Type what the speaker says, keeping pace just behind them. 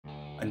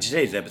On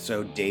today's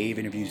episode, Dave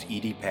interviews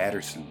Edie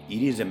Patterson.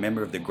 Edie is a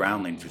member of the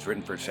Groundlings who's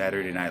written for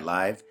Saturday Night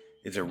Live,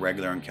 is a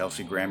regular on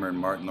Kelsey Grammer and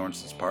Martin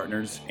Lawrence's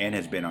Partners, and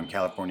has been on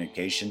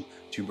Californication,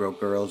 Two Broke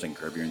Girls, and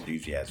Curb Your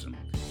Enthusiasm.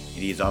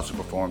 Edie has also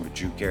performed with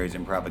Drew Carey's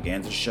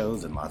Improvaganza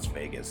shows in Las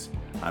Vegas.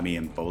 I'm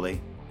Ian Foley,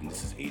 and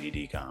this is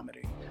ADD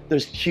Comedy.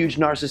 There's huge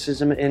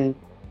narcissism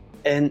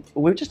and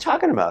we were just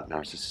talking about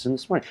narcissism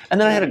this morning. And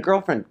then I had a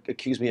girlfriend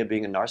accuse me of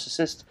being a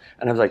narcissist,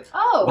 and I was like,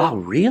 oh, wow,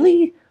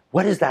 really?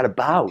 What is that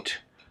about?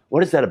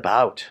 What is that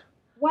about?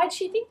 Why'd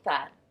she think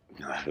that?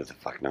 Who the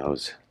fuck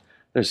knows?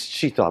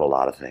 She thought a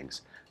lot of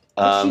things.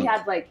 She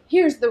had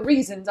here's the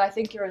reasons I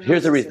think you're a narcissist.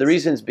 Here's the reason. The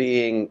reasons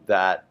being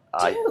that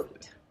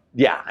Dude.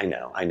 Yeah, I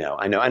know.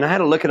 And I had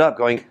to look it up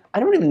going, I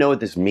don't even know what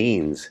this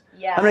means.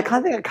 Yeah. I mean,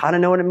 I kind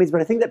of know what it means,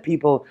 but I think that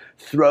people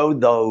throw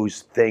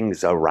those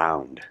things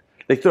around.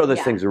 They throw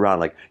those things around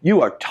like, you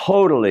are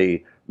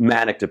totally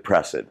manic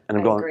depressive. And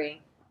I'm I going,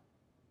 agree.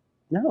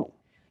 No.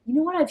 You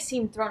know what I've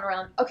seen thrown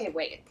around? Okay,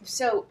 wait.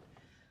 So,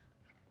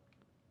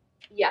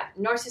 yeah,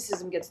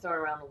 narcissism gets thrown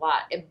around a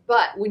lot.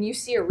 But when you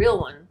see a real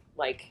one,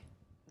 like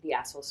the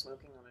asshole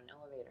smoking on an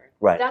elevator,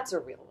 right. That's a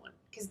real one.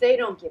 Because they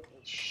don't give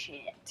a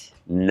shit.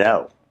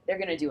 No. They're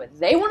going to do what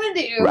they want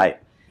to do. Right.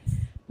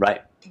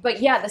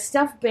 But yeah, the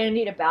stuff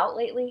bandied about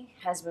lately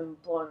has been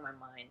blowing my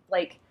mind.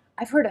 Like,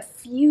 I've heard a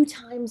few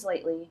times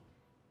lately,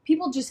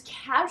 people just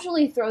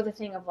casually throw the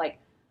thing of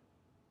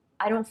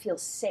I don't feel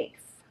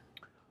safe.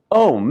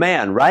 Oh,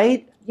 man,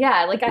 right?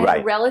 Yeah, I had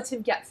a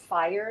relative get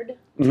fired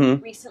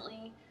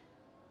recently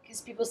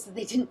because people said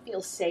they didn't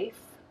feel safe.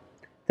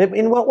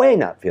 In what way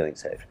not feeling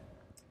safe?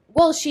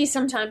 Well, she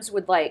sometimes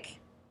would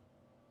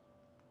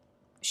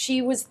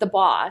she was the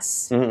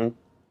boss,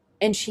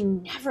 and she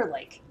never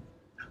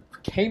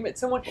came at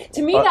someone.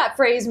 To me, that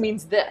phrase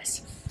means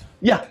this.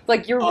 Yeah.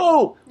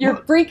 You're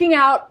freaking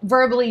out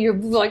verbally. You're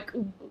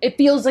it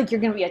feels like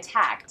you're going to be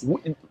attacked.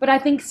 But I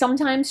think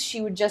sometimes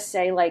she would just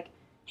say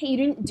hey, you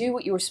didn't do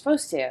what you were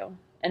supposed to,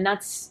 and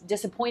that's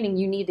disappointing.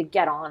 You need to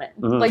get on it.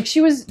 She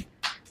was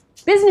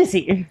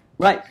businessy.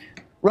 Right.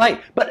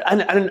 But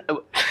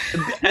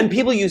and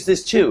people use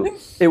this too.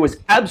 It was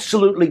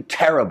absolutely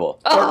terrible.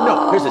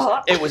 Here's this.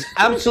 It was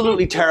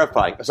absolutely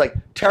terrifying. It's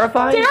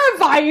terrifying?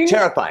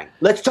 Terrifying.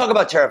 Let's talk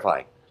about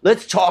terrifying.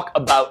 Let's talk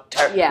about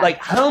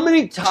how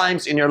many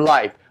times in your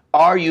life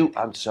are you,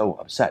 I'm so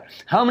upset.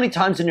 How many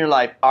times in your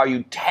life are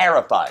you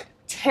terrified?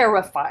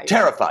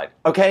 Terrified.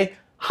 Okay?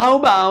 How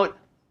about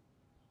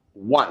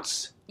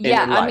once in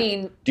your life? I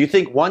mean, do you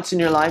think once in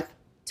your life?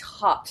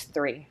 Top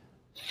 3.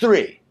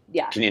 3.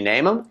 Yeah. Can you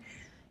name them?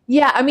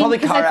 Yeah, I mean, probably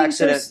car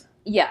accident.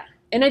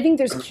 And I think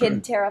there's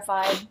kid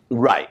terrified.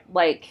 Right.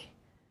 But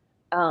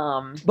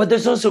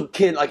there's also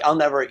kid I'll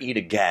never eat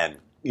again.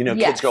 You know,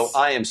 kids go,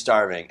 I am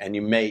starving, and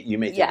you may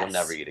think you'll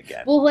never eat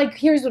again. Well,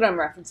 here's what I'm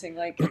referencing.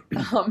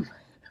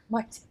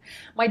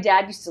 My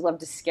dad used to love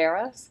to scare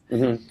us,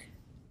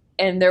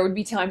 and there would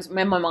be times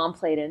when my mom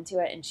played into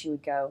it, and she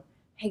would go,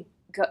 "Hey,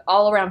 go,"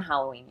 all around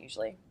Halloween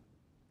usually.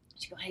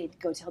 She'd go, "Hey,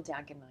 go tell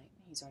Dad good night.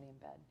 He's already in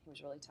bed. He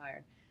was really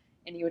tired."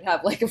 And he would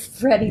have a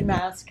Freddy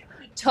mask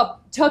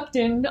tucked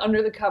in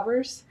under the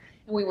covers,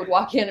 and we would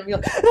walk in and be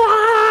like,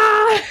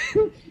 "Ah!"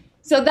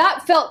 So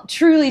that felt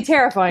truly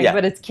terrifying,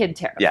 but it's kid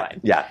terrifying.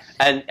 Yeah.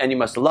 And you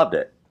must have loved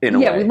it in a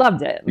way. Yeah, we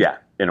loved it. Yeah,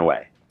 in a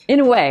way. In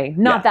a way,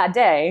 not that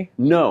day.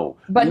 No.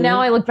 But now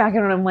I look back at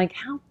it and I'm like,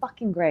 how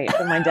fucking great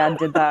that my dad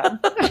did that.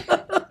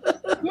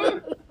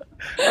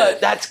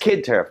 That's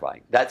kid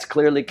terrifying. That's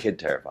clearly kid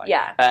terrifying.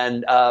 Yeah.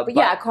 And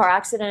a car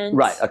accident.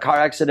 Right, a car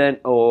accident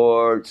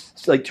or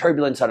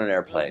turbulence on an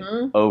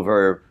airplane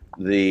over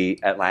the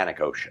Atlantic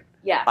Ocean.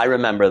 Yeah. I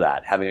remember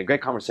that, having a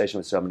great conversation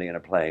with somebody in a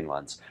plane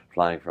once,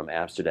 flying from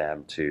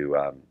Amsterdam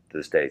to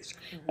the States,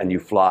 and you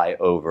fly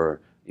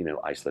over,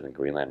 Iceland and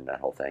Greenland and that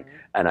whole thing,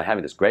 and I'm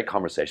having this great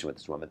conversation with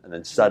this woman, and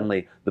then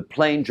suddenly the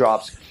plane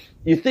drops.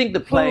 You think the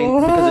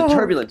plane, because of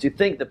turbulence, you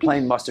think the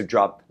plane must have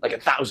dropped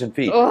 1,000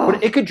 feet,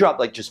 but it could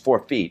drop just 4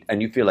 feet,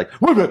 and you feel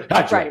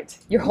right,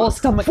 your whole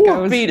stomach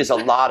 4 feet is a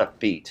lot of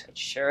feet. It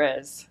sure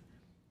is.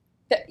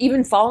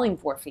 Even falling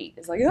 4 feet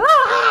is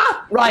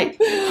ah! Right.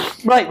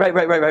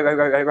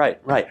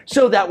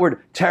 So that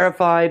word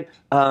terrified,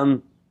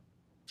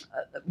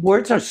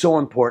 words are so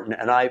important,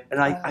 and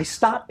I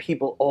stop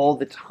people all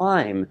the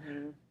time,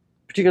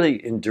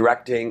 particularly in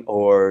directing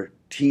or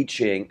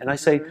teaching, and I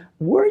say,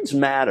 words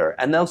matter,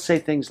 and they'll say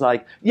things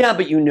like, yeah,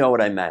 but you know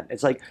what I meant.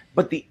 It's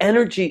but the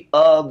energy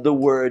of the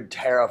word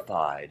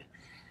terrified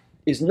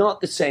is not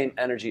the same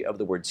energy of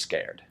the word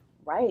scared.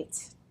 Right.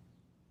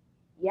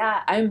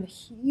 Yeah, I'm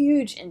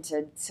huge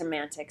into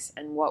semantics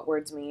and what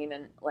words mean,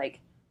 and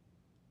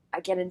I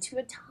get into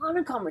a ton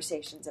of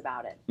conversations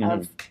about it.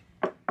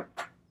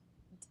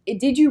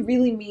 Did you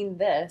really mean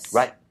this?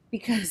 Right.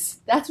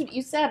 Because that's what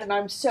you said, and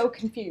I'm so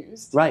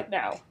confused. Right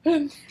now.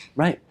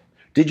 Right.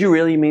 Did you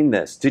really mean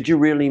this? Did you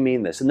really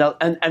mean this?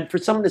 And for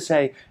someone to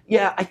say,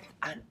 yeah,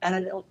 I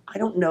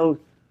don't know.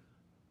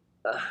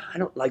 I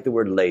don't like the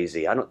word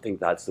lazy. I don't think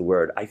that's the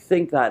word. I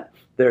think that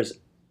there's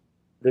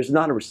there's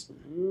not a,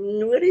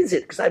 what is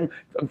it? Because I'm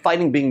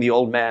fighting being the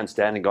old man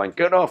standing going,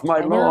 get off my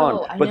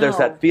lawn. But there's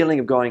that feeling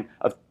of going,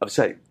 of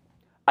saying,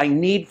 I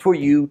need for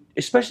you,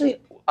 especially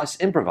us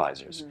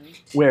improvisers,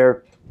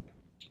 where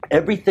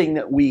everything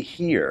that we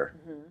hear,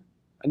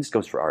 and this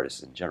goes for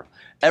artists in general,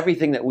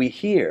 everything that we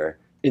hear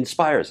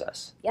inspires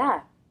us.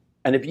 Yeah.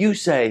 And if you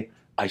say,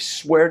 I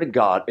swear to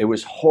God, it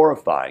was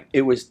horrifying,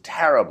 it was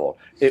terrible,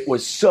 it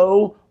was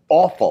so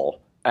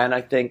awful, and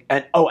I think,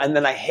 and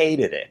then I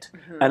hated it.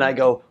 And I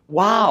go,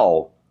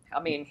 wow.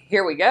 I mean,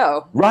 here we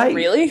go. Right.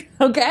 Really?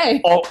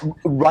 Okay. Oh,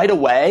 right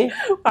away?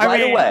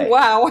 Away.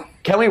 Wow.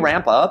 Can we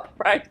ramp up?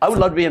 Right. I would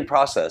love to be in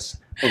process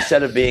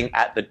instead of being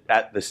at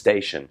the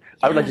station.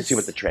 I would like to see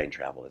what the train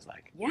travel is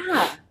like.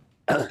 Yeah.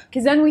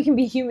 Because then we can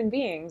be human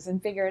beings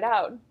and figure it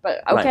out.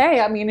 But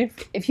okay, I mean,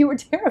 if you were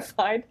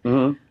terrified,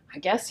 I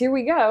guess here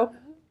we go.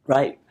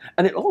 Right.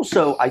 And it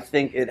also, I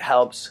think it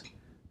helps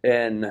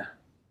in...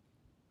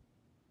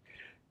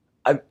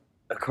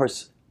 Of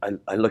course,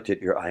 I looked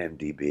at your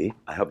IMDb.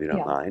 I hope you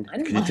don't mind. I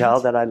don't Could mind. you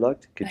tell that I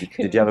looked?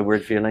 Did you have a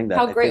weird feeling? That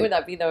How great would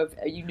that be, though,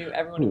 if you knew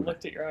everyone who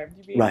looked at your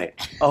IMDb? Right.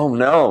 Oh,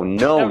 no.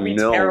 That would be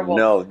terrible.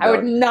 No. I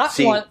would not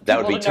want that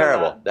would be people to know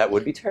terrible. that. That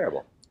would be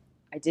terrible.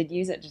 I did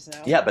use it just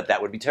now. Yeah, but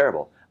that would be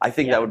terrible. I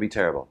think that would be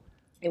terrible.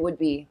 It would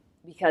be,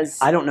 because...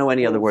 I don't know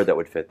any other word that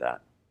would fit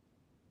that.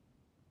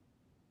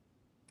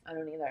 I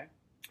don't either.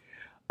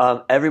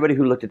 Everybody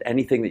who looked at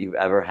anything that you've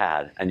ever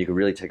had, and you could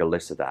really take a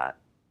list of that,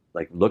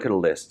 like look at a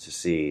list to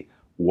see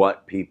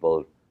what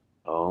people,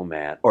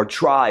 or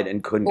tried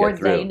and couldn't get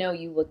through. Or they know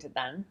you looked at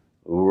them.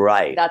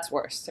 Right. That's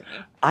worse to me.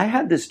 I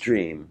had this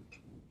dream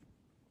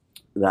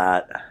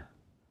that,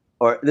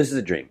 or this is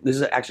a dream.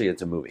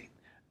 It's a movie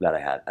that I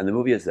had. And the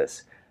movie is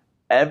this.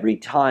 Every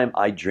time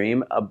I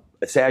dream,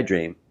 say I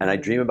dream, and I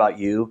dream about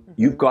you,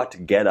 you've got to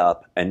get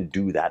up and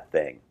do that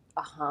thing.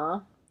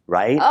 Uh-huh.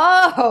 Right?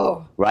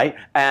 Oh! Right?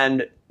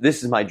 And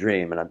this is my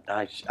dream, and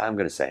I'm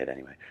going to say it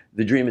anyway.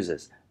 The dream is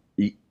this.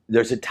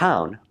 There's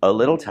a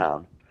little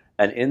town,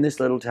 and in this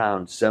little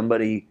town,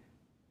 somebody's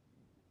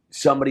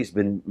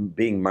been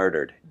being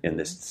murdered in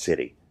this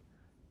city.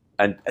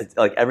 And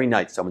like every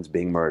night, someone's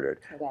being murdered.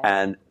 Okay.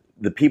 And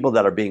the people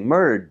that are being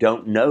murdered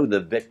don't know the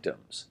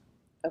victims.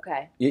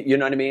 Okay. You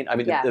know what I mean? I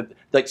mean, Yeah.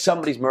 like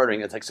somebody's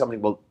murdering, it's like somebody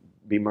will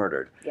be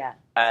murdered. Yeah.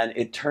 And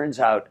it turns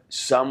out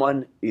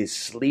someone is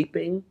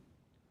sleeping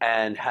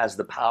and has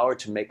the power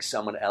to make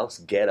someone else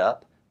get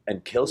up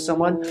and kill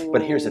someone. Ooh.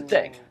 But here's the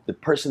thing. The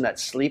person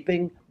that's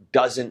sleeping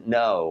doesn't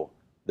know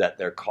that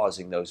they're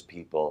causing those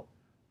people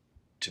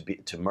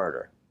to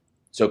murder.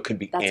 So it could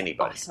be That's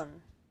anybody.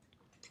 Awesome.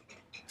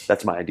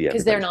 That's my idea.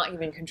 Because they're not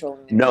even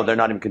controlling it. No, they're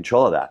not in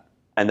control of that.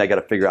 And they got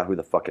to figure out who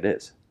the fuck it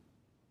is.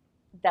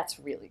 That's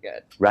really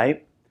good.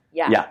 Right?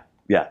 Yeah.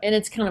 Yeah. And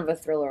it's kind of a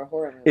thriller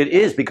horror movie. It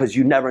is, because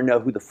you never know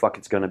who the fuck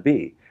it's going to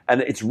be.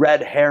 And it's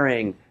Red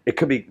Herring. It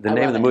could be, the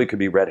name of the movie could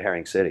be Red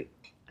Herring City.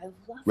 I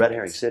love Red it.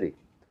 Herring City.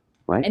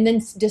 Right? And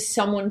then does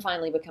someone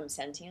finally become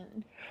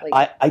sentient?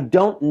 Like,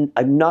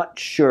 I'm not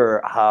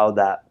sure how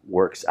that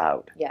works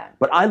out. Yeah.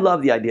 But I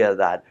love the idea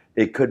that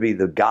it could be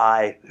the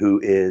guy who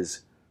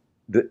is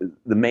the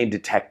main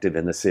detective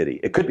in the city.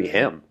 It could be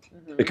him.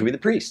 Mm-hmm. It could be the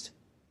priest.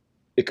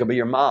 It could be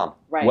your mom.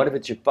 Right. What if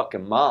it's your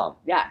fucking mom?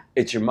 Yeah.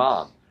 It's your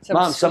mom. Some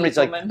Mom, sweet somebody's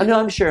woman. like, no,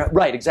 I'm sure.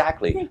 Right,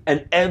 exactly.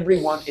 And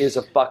everyone is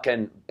a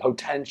fucking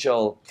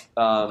potential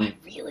I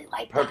really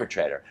like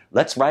perpetrator.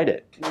 Let's write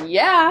it. that.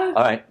 Yeah.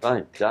 All right,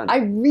 fine, done. I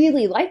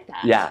really like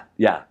that.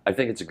 Yeah. I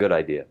think it's a good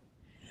idea.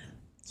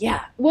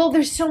 Yeah. Well,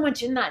 there's so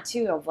much in that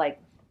too of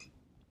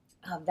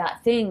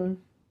that thing.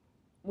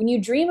 When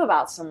you dream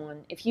about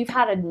someone, if you've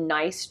had a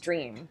nice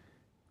dream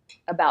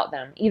about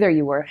them, either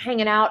you were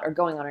hanging out or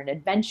going on an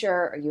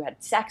adventure or you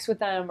had sex with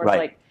them or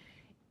Right.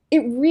 it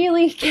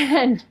really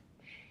can,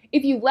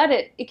 if you let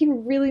it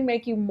can really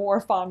make you more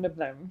fond of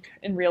them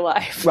in real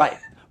life. Right.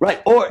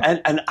 Or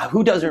and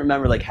who doesn't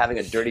remember like having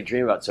a dirty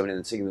dream about somebody and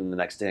then seeing them the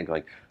next day and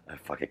going, oh,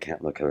 fuck, I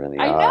can't look her in the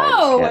eye. I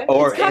know. Can't.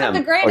 Or It's kind of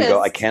him. the greatest. Or you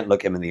go, I can't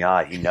look him in the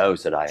eye. He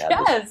knows that I had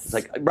Yes. this. It's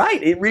like,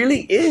 right, it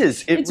really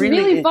is. It's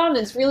really fun.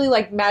 It's really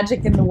like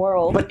magic in the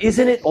world. But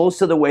isn't it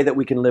also the way that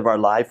we can live our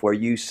life where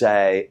you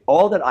say,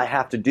 all that I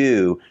have to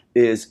do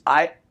is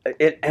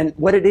and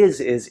what it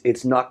is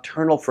it's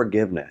nocturnal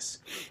forgiveness.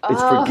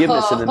 It's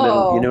forgiveness in the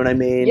middle. You know what I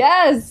mean?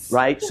 Yes.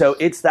 Right? So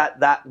it's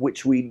that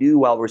which we do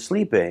while we're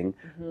sleeping,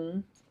 Mm-hmm.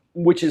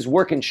 which is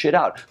working shit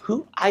out.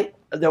 I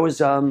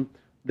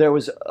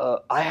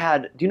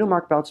had, do you know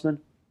Mark Beltzman?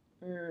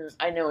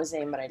 I know his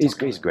name, but I don't He's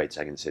know. a great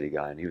Second City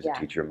guy, and he was a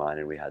teacher of mine,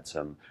 and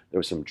there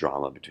was some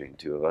drama between the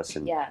two of us,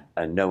 and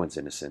No One's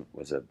Innocent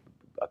was a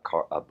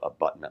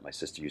button that my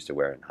sister used to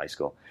wear in high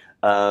school.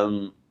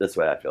 That's the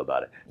way I feel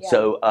about it. Yeah.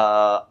 So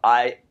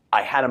I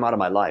had him out of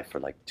my life for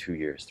like 2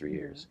 years, 3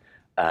 years,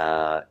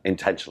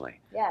 intentionally.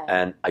 Yeah.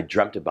 And I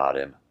dreamt about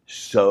him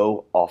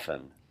so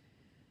often.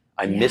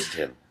 I missed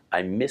him.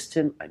 And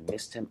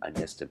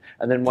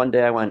then one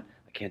day I went,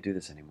 I can't do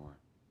this anymore.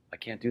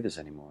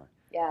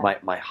 Yeah.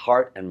 My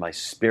heart and my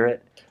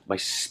spirit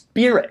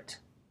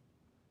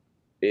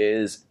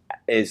is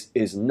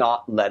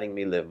not letting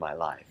me live my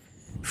life.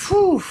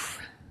 Whew.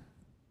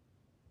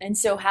 And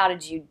so how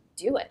did you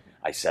do it?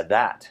 I said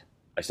that.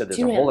 I said there's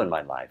To a hole him. in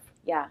my life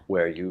Yeah.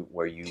 where you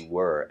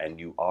were and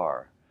you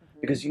are.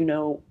 Because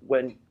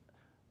when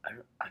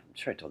I'm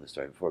sure I told this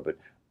story before, but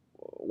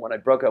when I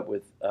broke up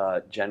with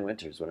Jen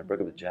Winters, when I broke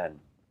up with Jen,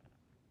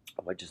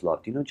 I just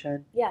loved. Do you know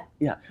Jen? Yeah.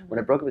 Yeah. When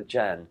I broke up with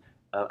Jen,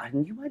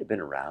 and you might have been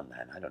around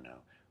then. I don't know.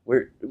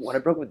 When I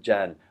broke up with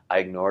Jen, I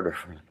ignored her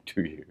for like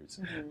 2 years,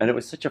 and it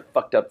was such a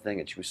fucked up thing.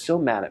 And she was so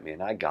mad at me,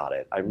 and I got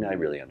it. I mean, I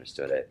really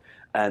understood it.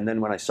 And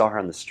then when I saw her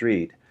on the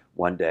street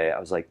one day, I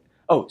was like,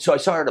 oh, so I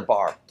saw her at a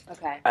bar.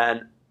 Okay.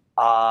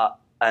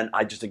 And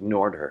I just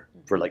ignored her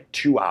for like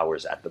 2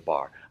 hours at the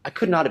bar. I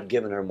could not have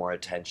given her more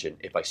attention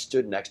if I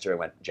stood next to her and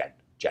went, Jen,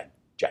 Jen,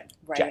 Jen,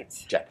 Right. Jen,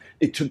 Jen.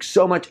 It took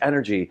so much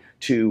energy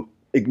to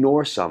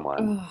ignore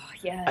someone. Oh,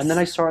 yes. And then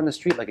I saw her on the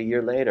street like a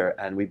year later,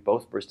 and we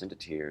both burst into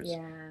tears. Yeah.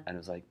 And it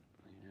was like,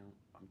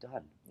 I'm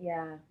done.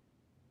 Yeah.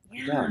 I'm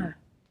Yeah. done.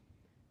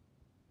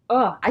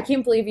 Oh, I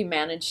can't believe you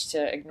managed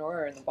to ignore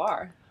her in the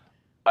bar.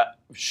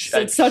 It's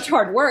And- such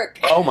hard work.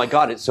 Oh my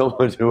God, it's so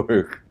much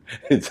work.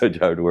 It's such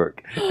hard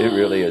work. It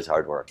really is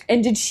hard work.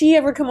 And did she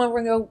ever come over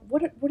and go,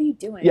 what are you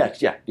doing? Yeah.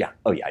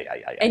 Oh, yeah.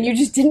 And you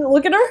just didn't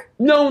look at her?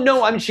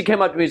 No. I mean, she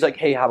came up to me. She's like,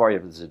 "Hey, how are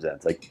you?"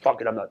 It's like, "Fuck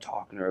it, I'm not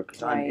talking to her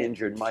because I'm Right.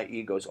 injured. My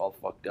ego's all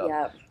fucked up."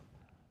 Yeah.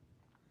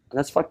 And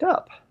that's fucked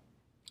up,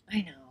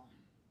 I know.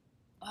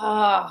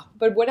 Ah,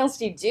 but what else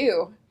do you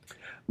do?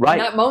 right?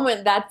 In that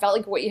moment, that felt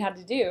like what you had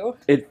to do.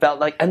 It felt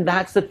like, and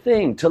that's the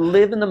thing, to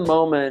live in the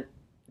moment.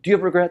 Do you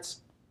have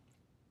regrets?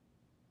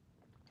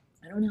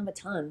 I don't have a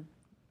ton.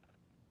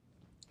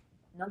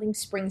 Nothing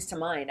springs to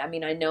mind. I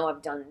mean, I know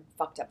I've done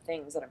fucked up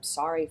things that I'm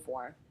sorry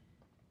for,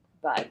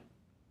 but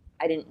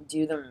I didn't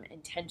do them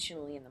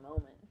intentionally in the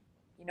moment.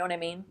 You know what I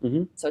mean?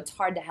 Mhm. So it's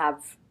hard to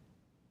have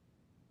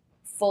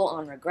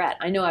full-on regret.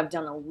 I know I've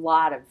done a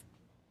lot of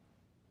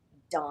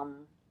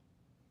dumb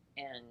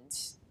and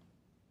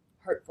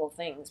hurtful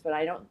things, but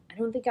I don't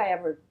think I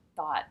ever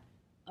thought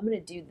I'm going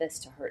to do this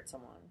to hurt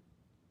someone.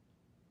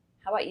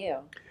 How about you?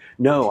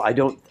 No, I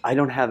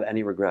don't have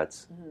any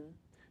regrets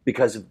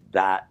because of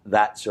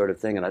that sort of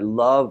thing. And I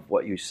love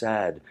what you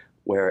said,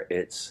 where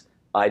it's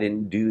I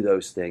didn't do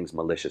those things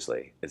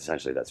maliciously.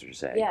 Essentially, that's what you're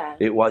saying. Yeah.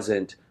 It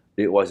wasn't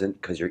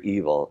because you're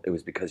evil. It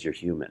was because you're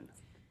human.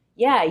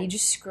 Yeah, you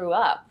just screw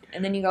up.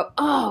 And then you go,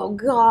 oh,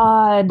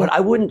 God. But I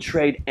wouldn't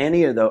trade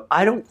any of those.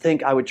 I don't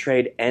think I would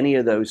trade any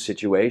of those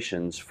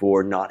situations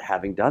for not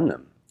having done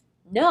them.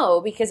 No,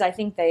 because I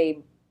think they,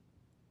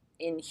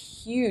 in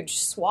huge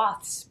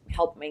swaths,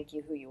 help make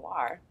you who you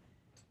are.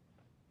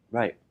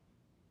 Right.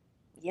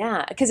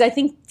 Yeah, because I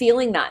think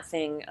feeling that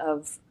thing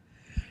of,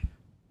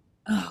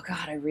 oh,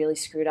 God, I really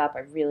screwed up. I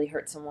really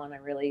hurt someone.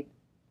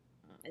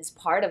 Is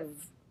part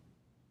of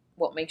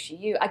what makes you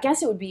you. I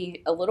guess it would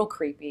be a little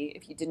creepy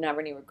if you didn't have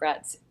any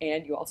regrets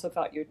and you also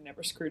thought you'd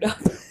never screwed up.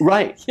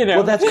 Right. You know?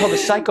 Well, that's called a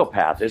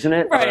psychopath, isn't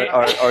it? Right.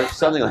 Or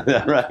something like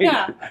that, right?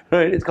 Yeah.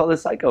 Right. It's called a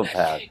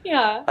psychopath.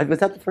 Yeah. Was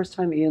that the first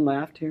time Ian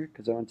laughed here?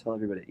 Because I want to tell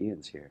everybody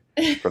Ian's here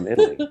from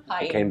Italy.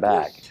 Hi, He came Ian.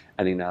 back,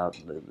 and he now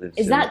lives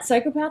Is in- that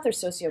psychopath or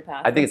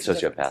sociopath? I think it's What's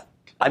the difference? sociopath.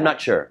 I'm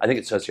not sure. I think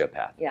it's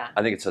sociopath. Yeah.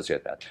 I think it's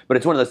sociopath. But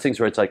it's one of those things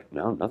where it's like,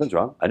 no, nothing's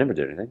wrong. I never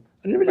did anything.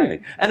 I never did Right.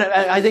 anything. And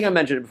I think I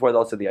mentioned it before,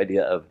 also the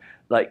idea of,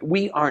 like,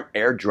 we aren't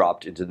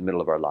airdropped into the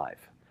middle of our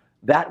life.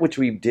 That which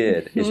we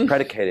did is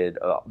predicated,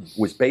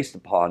 was based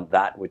upon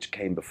that which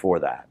came before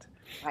that.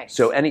 Right.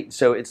 So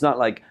it's not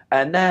like,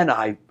 and then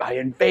I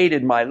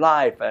invaded my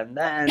life, and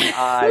then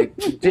I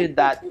did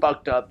that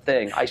fucked up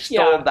thing. I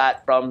stole Yeah.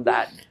 that from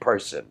that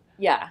person.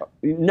 Yeah.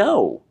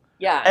 No.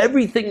 Yeah.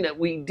 Everything that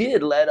we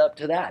did led up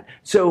to that.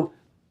 So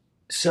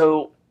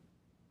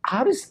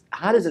how does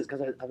it?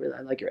 Because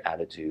I like your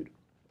attitude.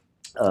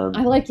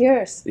 I like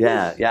yours.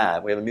 Yeah.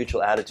 We have a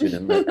mutual attitude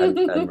and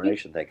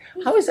admiration thing.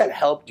 How has that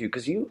helped you?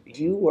 Because you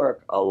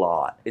work a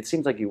lot. It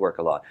seems like you work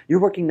a lot. You're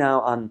working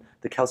now on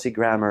the Kelsey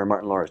Grammer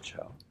Martin Lawrence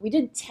show. We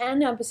did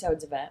 10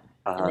 episodes of it,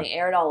 Uh-huh. and they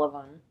aired all of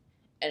them.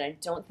 And I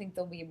don't think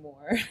there'll be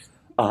more.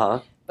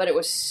 Uh-huh. But it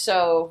was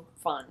so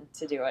fun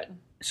to do it.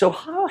 So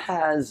how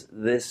has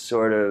this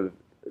sort of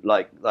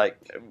like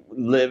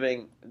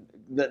living,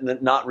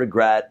 not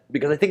regret?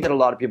 Because I think that a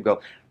lot of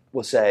people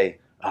will say,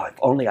 "Oh, if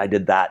only I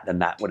did that, then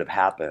that would have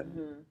happened."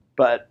 Mm-hmm.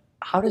 But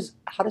how does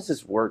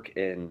this work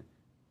in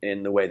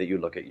the way that you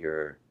look at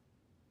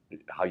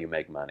how you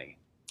make money?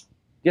 Do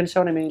you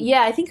understand what I mean?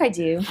 Yeah, I think I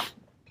do.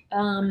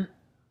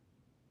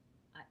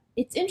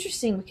 It's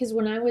interesting because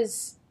when I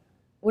was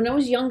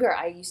younger,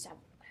 I used to have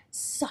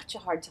such a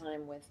hard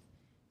time with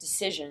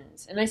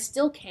decisions, and I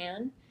still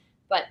can,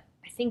 but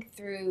I think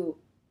through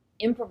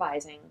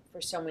improvising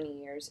for so many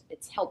years,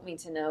 it's helped me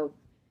to know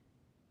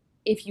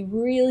if you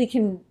really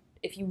can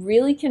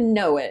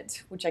know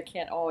it, which I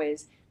can't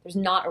always, there's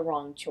not a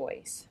wrong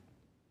choice.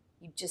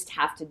 You just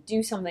have to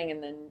do something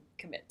and then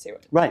commit to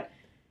it. Right.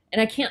 And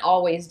I can't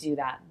always do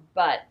that,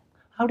 but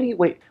How do you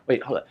wait?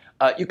 Hold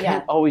on. You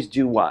can't always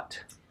do what?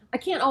 I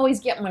can't always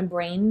get my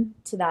brain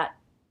to that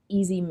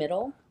easy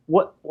middle.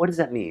 What does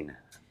that mean?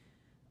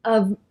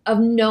 of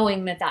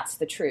knowing that that's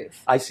the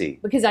truth. I see.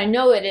 Because I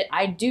know it.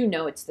 I do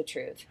know it's the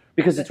truth.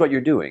 Because it's what you're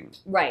doing.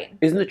 Right.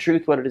 Isn't the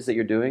truth what it is that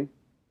you're doing?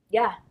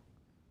 Yeah.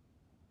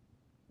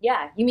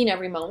 Yeah. You mean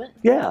every moment?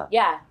 Yeah.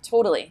 Yeah,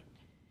 totally.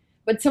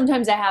 But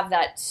sometimes I have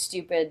that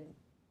stupid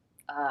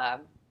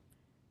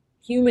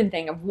human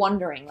thing of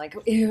wondering, like,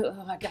 ew,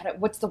 I got it.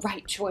 What's the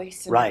right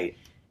choice? Right.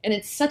 And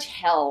it's such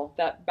hell,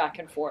 that back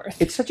and forth.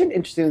 It's such an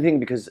interesting thing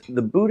because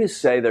the Buddhists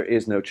say there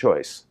is no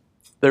choice.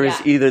 There is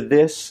Yeah. either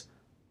this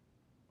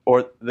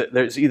or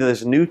there's either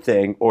this new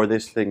thing or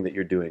this thing that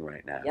you're doing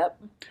right now. Yep.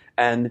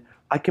 And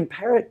I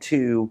compare it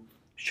to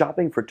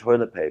shopping for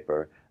toilet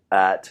paper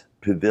at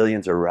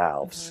Pavilions or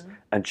Ralph's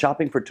and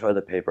shopping for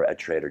toilet paper at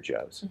Trader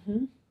Joe's.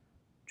 Mm-hmm.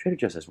 Trader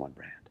Joe's has one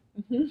brand.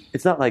 Mm-hmm.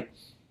 It's not like,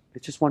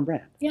 it's just one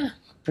brand. Yeah.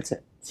 That's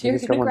it. So you're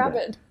It's got going to one grab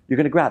brand. it. You're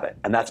going to grab it,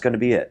 and that's going to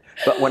be it.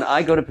 But when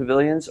I go to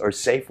Pavilions or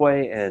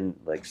Safeway and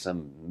like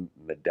some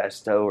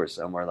Modesto or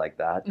somewhere like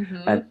that,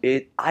 Mm-hmm.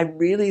 and I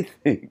really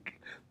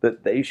think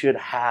that they should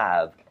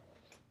have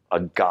a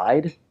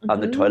guide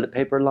on the Mhm. toilet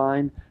paper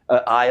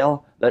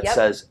aisle that Yep.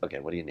 says, okay,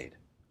 what do you need?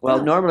 Well,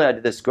 Yeah. normally I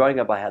did this. Growing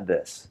up, I had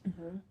this.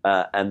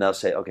 Mm-hmm. And they'll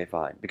say, okay,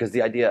 fine. Because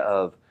the idea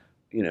of,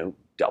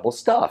 double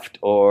stuffed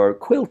or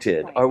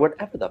quilted Right. or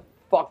whatever the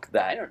fuck I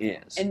that don't know.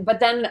 is. But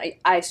then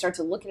I start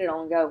to look at it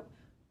all and go,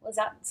 well, is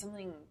that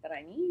something that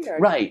I need? Or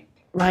Right.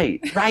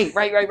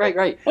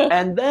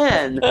 And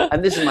then,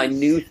 and this is my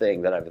new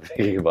thing that I've been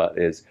thinking about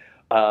is,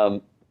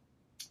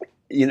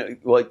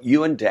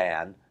 you and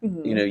Dan,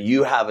 Mhm.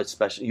 you have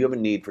a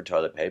need for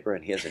toilet paper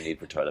and he has a need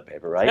for toilet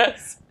paper, right?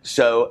 Yes.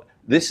 So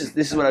this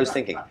is what I was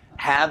thinking.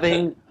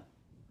 Having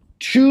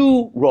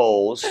two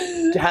rolls,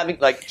 having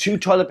like two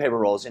toilet paper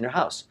rolls in your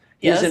house,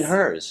 his Yes. and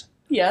hers,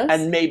 Yes.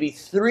 and maybe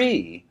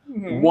three,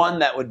 Mhm. one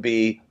that would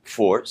be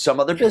for some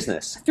other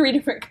business. 3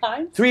 different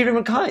kinds. 3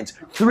 different kinds.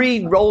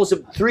 3 rolls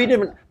of 3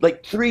 different,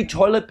 like 3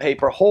 toilet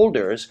paper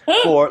holders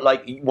for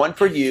like one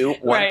for you,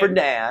 one Right. for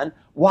Dan.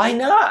 Why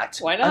not?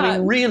 Why I not?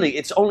 mean, really,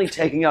 it's only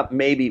taking up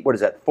maybe, what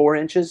is that, 4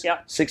 inches? Yeah.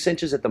 6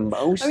 inches at the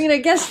most? I mean, I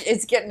guess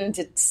it's getting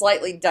into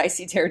slightly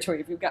dicey territory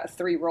if you've got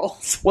 3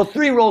 rolls. well,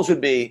 3 rolls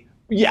would be,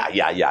 yeah.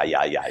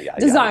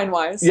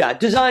 Design-wise. Yeah,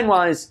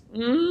 design-wise,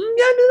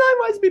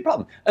 design-wise would be a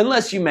problem.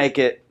 Unless you make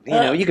it,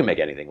 you can make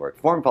anything work.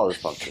 Form follows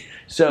function.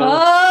 So,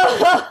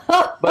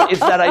 but it's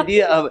that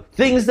idea of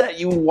things that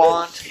you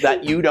want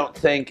that you don't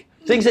think,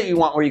 things that you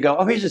want where you go,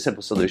 oh, here's a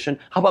simple solution.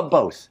 How about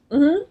both?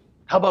 Mm-hmm.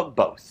 How about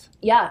both?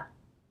 Yeah.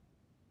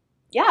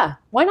 Yeah.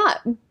 Why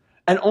not?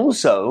 And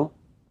also,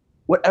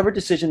 whatever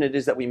decision it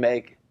is that we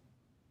make,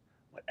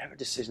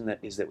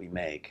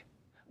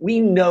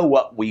 we know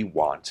what we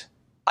want.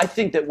 I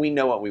think that we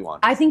know what we want.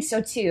 I think so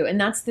too. And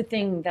that's the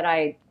thing that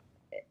I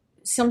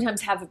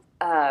sometimes have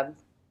a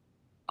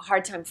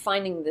hard time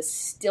finding the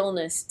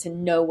stillness to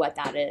know what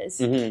that is.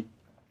 Mm-hmm.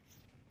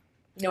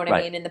 You know what I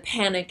Right. mean? And the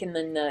panic and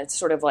then the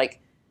sort of like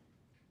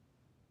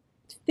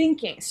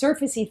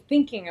surfacey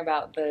thinking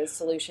about the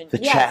solution. The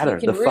Yeah, chatter,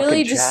 if you the can really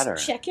fucking just chatter.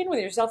 check in with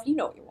yourself, you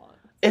know what you want.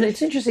 And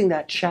it's interesting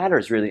that chatter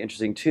is really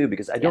interesting too,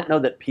 because I don't Yeah. know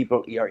that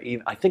people are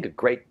even, I think a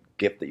great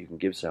gift that you can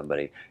give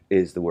somebody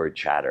is the word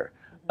chatter.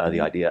 The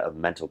idea of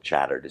mental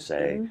chatter to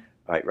say, Mhm.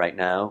 all right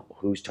now,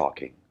 who's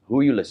talking? Who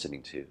are you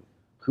listening to?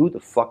 Who the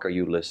fuck are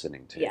you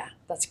listening to? Yeah,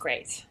 that's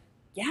great.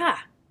 Yeah.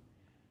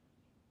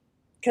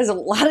 Because a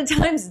lot of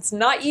times it's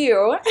not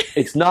you.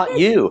 It's not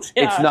you.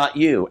 Yeah. It's not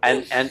you.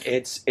 And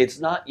it's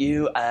not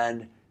you,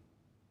 and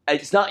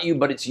it's not you,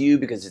 but it's you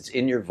because it's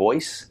in your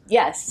voice.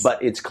 Yes.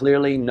 But it's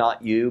clearly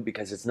not you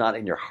because it's not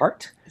in your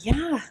heart.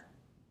 Yeah.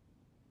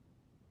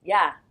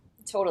 Yeah,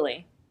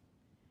 totally.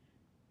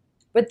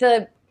 But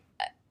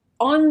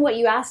on what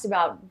you asked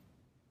about,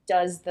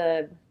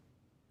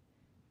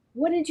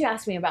 what did you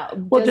ask me about?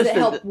 Well, Does just it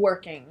help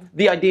working?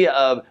 The idea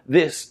of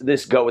this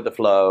go with the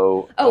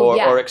flow, Oh,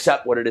 yeah. or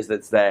accept what it is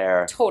that's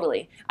there.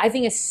 Totally. I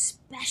think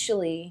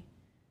especially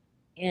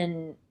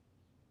in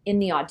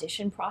the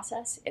audition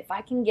process, if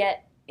I can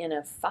get in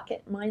a fuck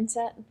it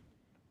mindset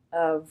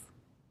of,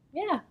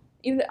 yeah,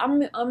 either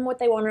I'm what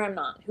they want or I'm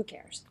not. Who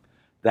cares?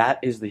 That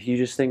is the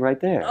hugest thing right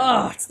there.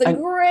 Oh, it's the And-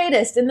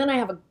 greatest. And then I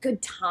have a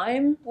good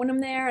time when I'm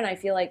there and I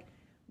feel like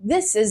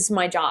this is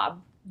my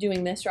job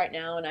doing this right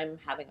now and I'm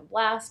having a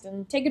blast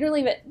and take it or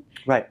leave it.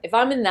 Right. If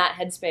I'm in that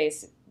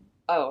headspace,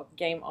 oh,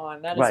 game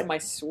on. That is Right. my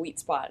sweet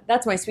spot.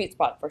 That's my sweet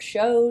spot for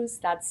shows.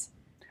 That's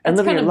And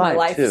living kind your of my life,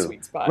 life too.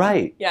 sweet spot.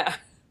 Right. Yeah.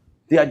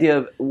 The idea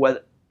of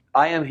what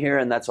I am here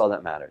and that's all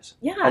that matters.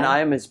 Yeah. And I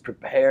am as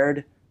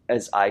prepared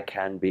as I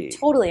can be.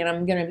 Totally. And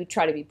I'm going to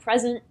try to be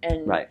present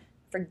and Right.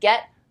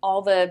 forget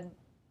all the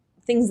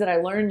things that I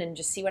learned and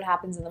just see what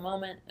happens in the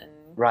moment. And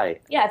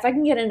Right. yeah, if I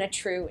can get in a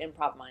true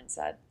improv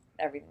mindset,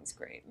 everything's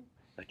great.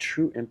 A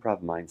true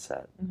improv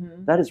mindset.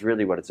 Mm-hmm. That is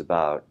really what it's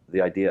about.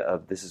 The idea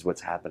of this is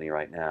what's happening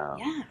right now.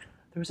 Yeah.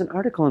 There was an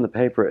article in the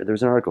paper.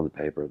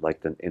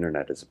 Like the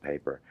internet is a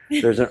paper.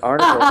 There's an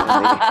article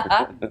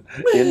I'm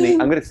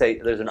going to say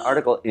there's an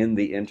article in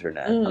the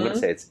internet. I'm going to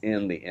say it's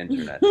in the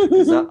internet.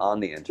 It's not on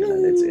the internet.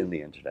 It's in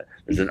the internet.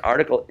 There's an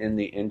article in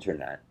the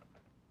internet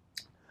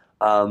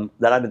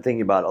that I've been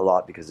thinking about a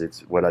lot because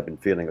it's what I've been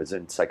feeling. It was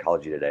in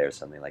Psychology Today or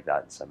something like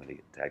that, and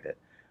somebody tagged it.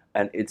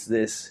 And it's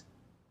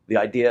the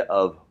idea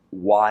of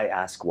why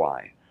ask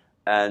why.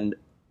 And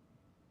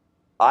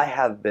I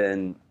have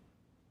been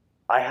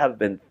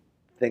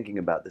thinking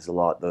about this a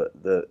lot,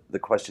 the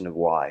question of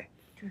why.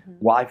 Mm-hmm.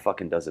 Why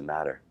fucking doesn't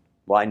matter.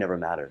 Why never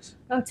matters.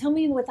 Oh, tell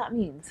me what that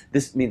means.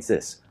 This means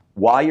this.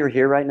 Why you're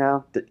here right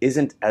now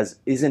isn't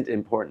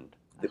important.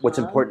 What's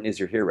important is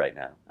you're here right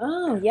now.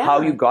 Oh, yeah.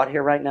 How you got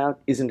here right now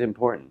isn't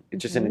important.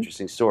 It's just an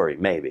interesting story,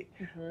 maybe.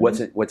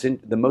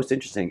 Mm-hmm. The most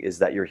interesting is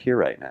that you're here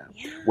right now.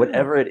 Yeah.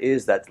 Whatever it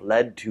is that's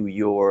led to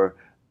your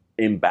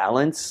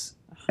imbalance,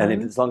 and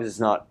as long as it's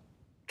not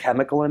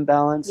chemical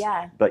imbalance,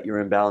 but your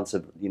imbalance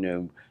of,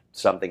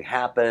 something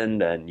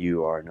happened and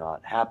you are not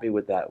happy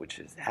with that which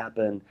has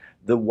happened.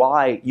 The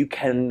why, you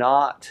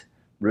cannot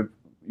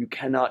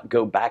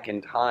go back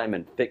in time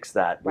and fix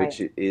that,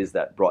 which is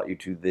that brought you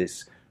to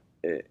this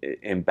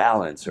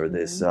imbalance or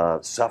this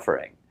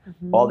suffering.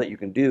 Mm-hmm. All that you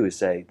can do is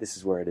say, this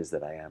is where it is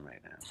that I am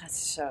right now. That's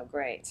so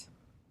great.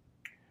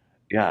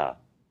 Yeah.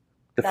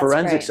 The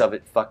forensics of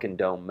it fucking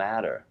don't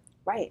matter.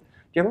 Right.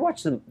 Do you ever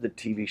watch the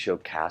TV show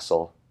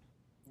Castle?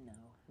 No,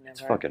 never.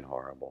 It's fucking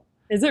horrible.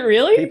 Is it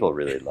really? People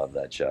really love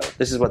that show.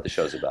 This is what the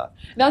show's about.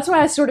 That's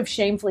why I sort of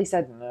shamefully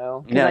said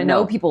no. Because I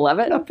know people love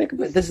it. No,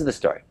 this is the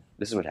story.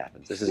 This is what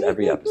happens. This is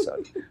every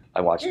episode.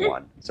 I watched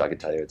one, so I can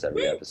tell you it's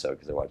every episode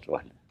because I watched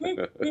one.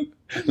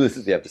 This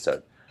is the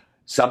episode.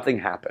 Something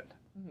happened.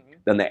 Mm-hmm.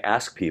 Then they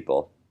asked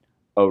people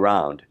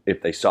around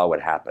if they saw what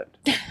happened.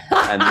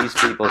 And these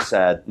people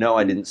said, no,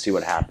 I didn't see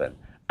what happened.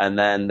 And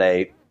then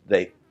they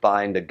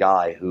find a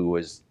guy who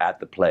was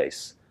at the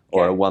place,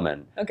 or a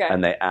woman,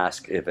 and they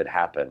ask if it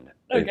happened,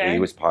 if he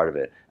was part of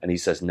it. And he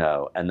says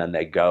no. And then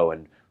they go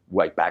and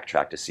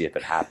backtrack to see if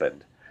it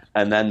happened.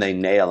 And then they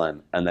nail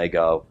him, and they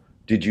go,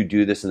 did you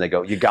do this? And they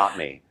go, you got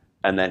me.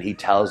 And then he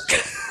tells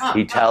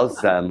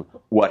them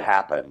what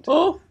happened.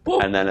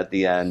 And then at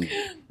the end,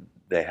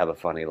 they have a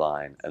funny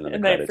line, and then the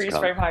credits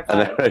come. Frame high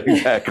five.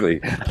 Exactly.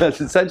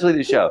 That's essentially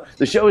the show.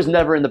 The show is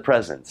never in the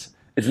present.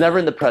 It's never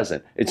in the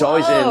present. It's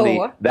always in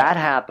the that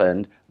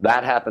happened.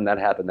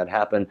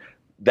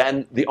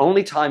 Then the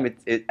only time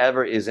it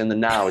ever is in the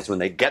now is when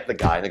they get the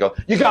guy and they go,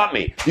 you got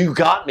me,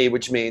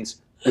 which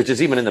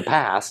is even in the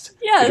past,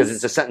 because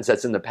it's a sentence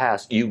that's in the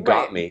past, you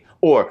got me,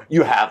 or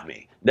you have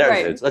me. There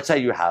it is. Let's say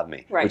you have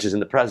me, which is in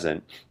the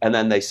present. And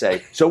then they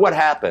say, so what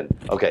happened?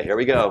 Okay, here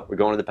we go. We're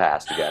going to the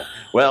past again.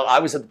 Well, I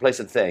was at the place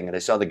of the thing, and I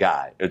saw the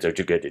guy. And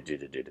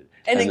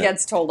it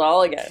gets told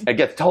all again. It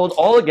gets told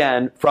all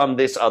again from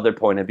this other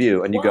point of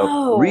view. And you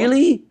go,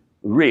 really?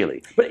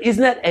 Really? But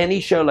isn't that any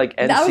show like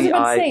NCIS? I was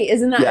about to say,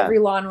 isn't that every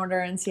Law and Order,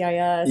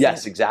 NCIS?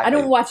 Yes, exactly. I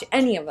don't watch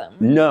any of them.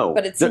 No.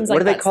 But it seems like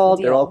what are they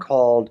called? They're all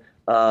called,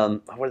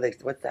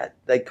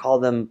 they call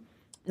them...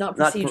 Not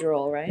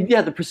procedural, right?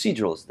 Yeah, the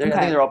procedurals. I think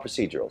they're all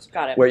procedurals.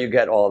 Got it. Where you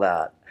get all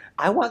that.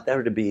 I want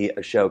there to be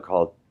a show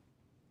called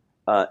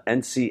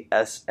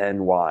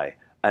NCSNY.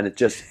 And it's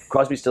just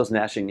Crosby, Stills,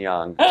 Nash &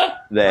 Young.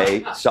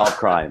 They solve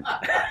crime.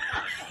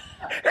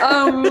 You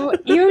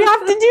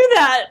have to do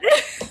that.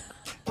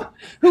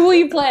 Who will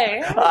you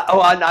play?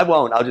 I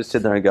won't. I'll just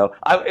sit there and go.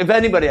 If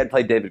anybody, I'd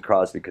play David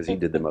Crosby because he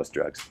did the most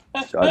drugs.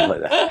 So I'd play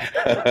that.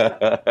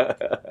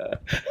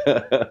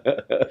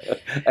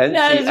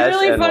 That is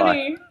really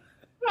funny.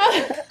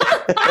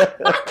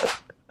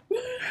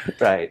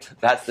 Right.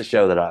 That's the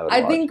show that I would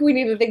watch. I think we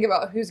need to think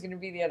about who's going to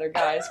be the other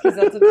guys, because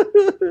that's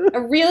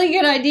a really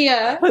good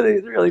idea. I think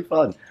it's really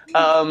fun.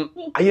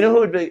 You know who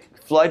would be?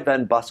 Floyd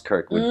Van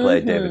Buskirk would play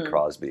David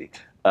Crosby.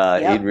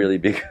 He'd really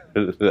be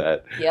good at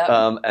that. Yep.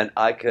 And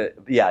I could,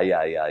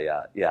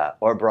 yeah.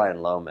 Or Brian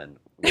Lohman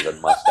with a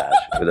mustache,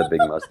 with a big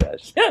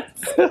mustache. Yes.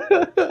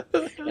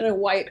 And a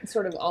white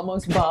sort of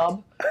almost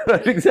bob.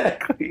 Right,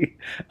 exactly.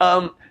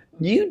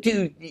 You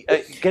do,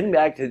 getting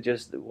back to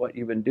just what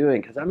you've been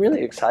doing, because I'm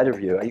really excited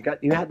for you.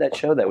 You had that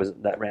show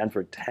that ran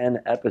for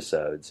 10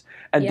 episodes.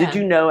 And did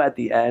you know at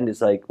the end,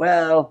 it's like,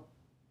 well...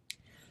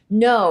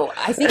 No,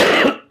 I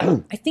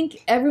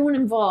think everyone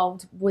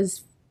involved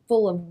was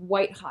full of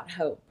white hot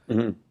hope.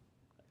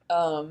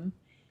 Mm-hmm.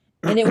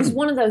 And it was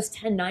one of those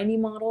 1090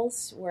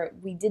 models where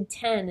we did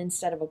 10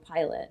 instead of a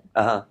pilot.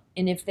 Uh-huh.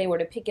 And if they were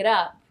to pick it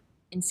up,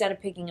 instead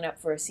of picking it up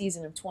for a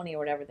season of 20 or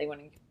whatever, they were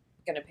going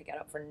to pick it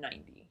up for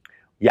 90.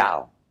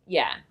 Yeah.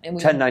 Yeah. And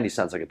 1090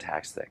 sounds like a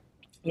tax thing.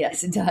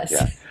 Yes, it does.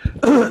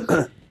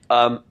 Yeah.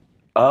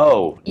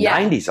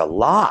 90's a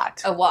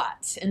lot. A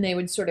lot. And they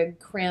would sort of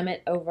cram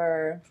it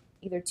over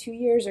either 2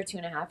 years or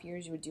 2.5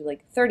 years. You would do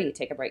like 30,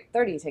 take a break,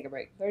 30, take a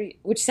break, 30,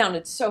 which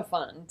sounded so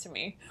fun to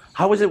me.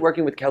 How was it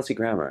working with Kelsey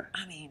Grammer?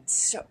 I mean,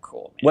 so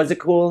cool, man. Was it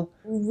cool?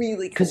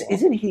 Really cool. Because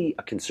isn't he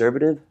a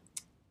conservative?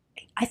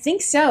 I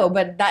think so,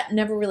 but that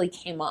never really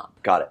came up.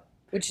 Got it.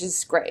 Which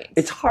is great.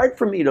 It's hard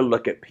for me to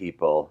look at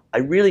people. I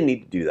really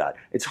need to do that.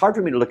 It's hard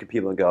for me to look at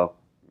people and go,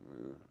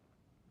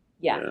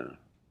 yeah.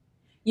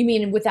 You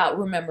mean without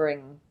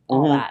remembering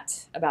all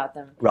that about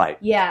them? Right.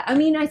 Yeah. I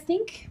mean, I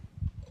think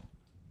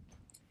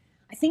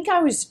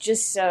I was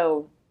just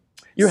so...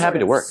 You're happy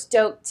to work.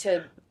 Stoked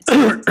to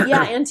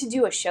and to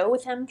do a show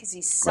with him because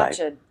he's such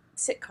a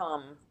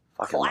sitcom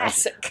Fucking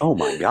classic. legend. Oh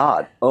my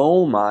god.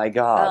 Oh my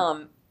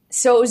god.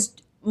 So it was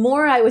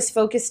more I was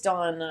focused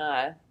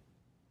on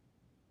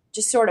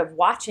just sort of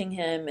watching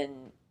him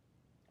and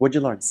What'd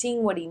you learn?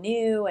 seeing what he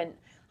knew. And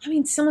I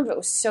mean, some of it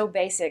was so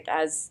basic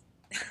as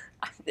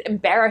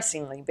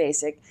embarrassingly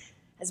basic.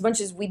 As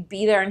much as we'd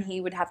be there and he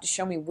would have to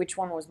show me which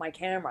one was my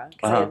camera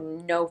because I had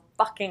no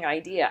fucking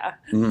idea.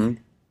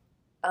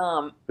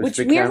 Mm-hmm. Which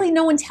weirdly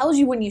no one tells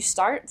you when you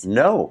start.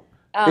 No.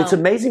 It's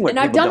amazing what and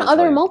people I've done don't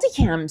other tell you.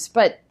 multicams,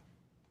 but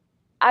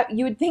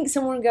you would think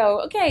someone would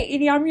go, okay,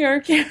 Edie, I'm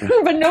your camera,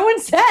 but no one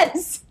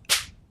says.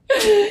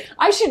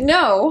 I should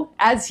know,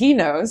 as he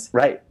knows.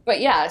 Right. But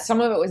yeah, some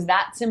of it was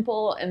that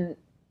simple, and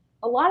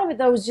a lot of it,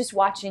 though, was just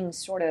watching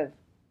sort of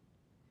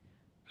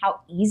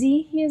how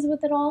easy he is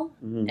with it all,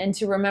 and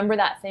to remember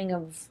that thing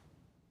of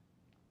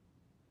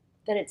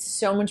that it's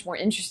so much more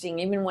interesting,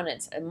 even when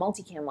it's a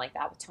multicam like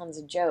that with tons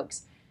of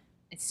jokes,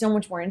 it's so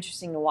much more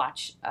interesting to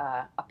watch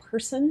a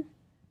person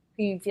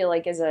who you feel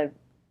like is a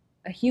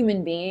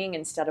human being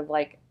instead of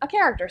like a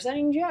character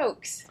saying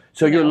jokes.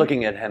 So you're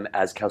looking at him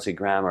as Kelsey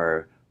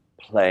Grammer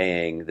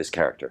playing this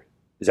character.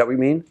 Is that what you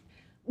mean?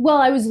 Well,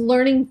 I was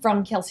learning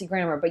from Kelsey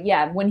Grammer, but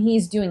yeah, when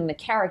he's doing the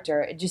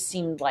character, it just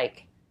seemed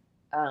like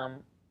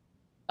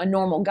a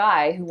normal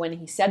guy who, when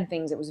he said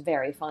things, it was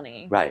very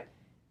funny. Right.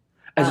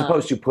 As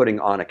opposed to putting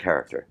on a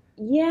character.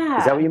 Yeah.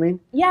 Is that what you mean?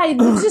 Yeah, it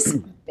was just,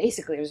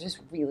 basically, it was just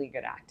really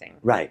good acting.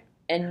 Right.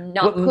 And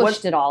not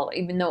pushed at all,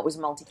 even though it was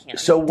multicam.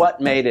 So what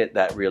made it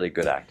that really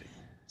good acting?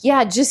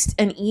 Yeah, just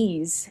an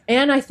ease.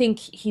 And I think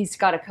he's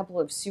got a couple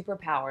of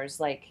superpowers,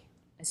 like,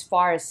 as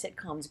far as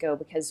sitcoms go,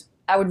 because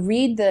I would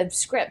read the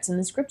scripts, and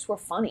the scripts were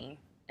funny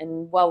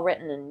and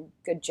well-written and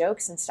good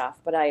jokes and stuff,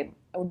 but I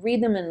would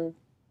read them and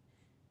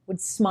would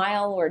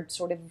smile or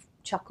sort of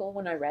chuckle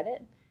when I read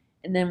it.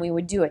 And then we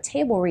would do a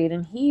table read,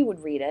 and he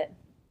would read it.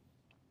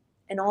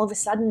 And all of a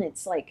sudden,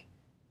 it's like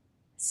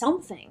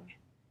something.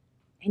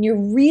 And you're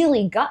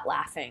really gut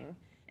laughing.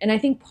 And I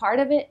think part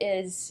of it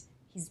is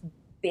he's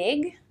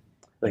big.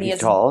 Like he's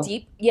tall?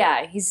 Deep,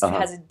 yeah, he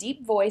has a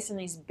deep voice, and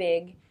he's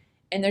big.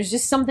 And there's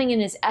just something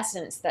in his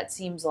essence that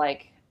seems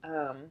like,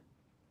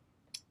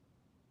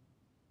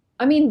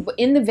 I mean,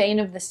 in the vein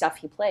of the stuff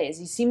he plays,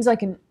 he seems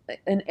like an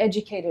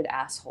educated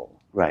asshole.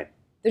 Right.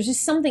 There's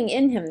just something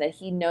in him that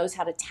he knows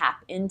how to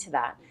tap into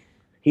that.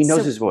 He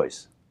knows his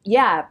voice.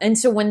 Yeah, and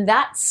so when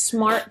that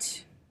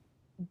smart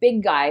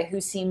big guy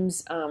who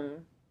seems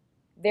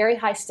very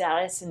high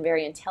status and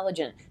very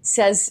intelligent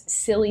says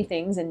silly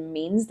things and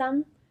means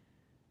them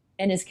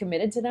and is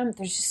committed to them,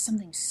 there's just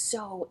something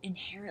so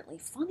inherently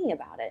funny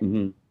about it.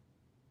 Mm-hmm.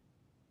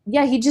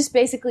 Yeah, he just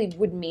basically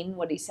would mean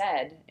what he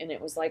said, and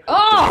it was like,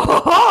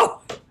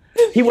 oh!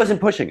 He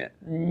wasn't pushing it.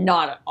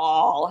 Not at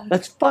all.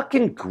 That's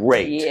fucking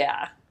great.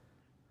 Yeah.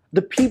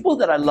 The people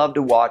that I love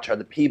to watch are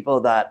the people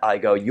that I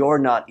go, you're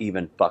not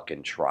even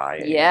fucking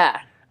trying.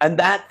 Yeah. And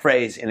that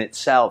phrase in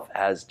itself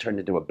has turned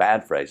into a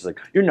bad phrase. It's like,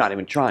 you're not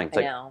even trying. It's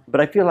I like, know. But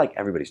I feel like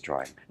everybody's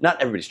trying.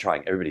 Not everybody's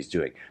trying, everybody's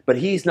doing. But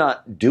he's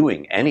not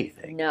doing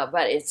anything. No,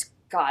 but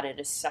God, it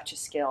is such a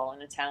skill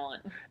and a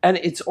talent. And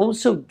it's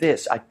also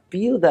this. I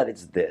feel that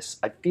it's this.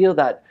 I feel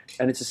that,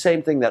 and it's the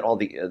same thing that all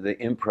the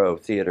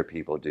improv theater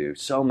people do.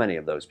 So many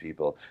of those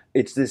people.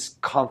 It's this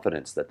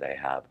confidence that they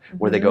have,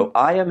 where they go,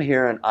 I am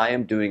here and I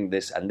am doing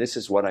this and this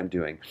is what I'm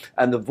doing.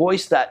 And the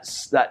voice that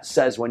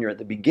says when you're at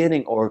the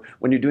beginning or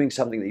when you're doing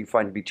something that you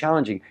find to be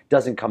challenging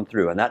doesn't come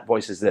through. And that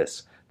voice is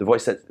this. The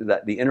voice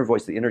that the inner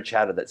voice, the inner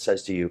chatter that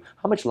says to you,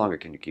 how much longer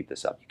can you keep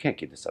this up? You can't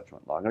keep this up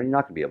much longer. You're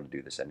not going to be able to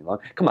do this any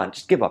longer. Come on,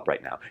 just give up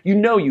right now. You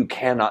know you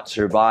cannot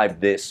survive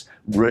this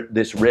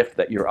riff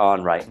that you're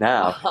on right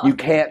now. You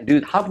can't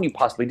do. How can you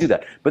possibly do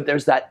that? But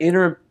there's that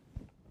inner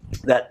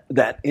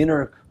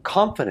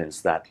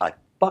confidence that I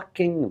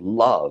fucking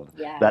love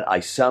that I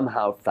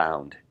somehow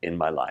found in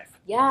my life.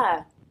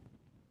 Yeah.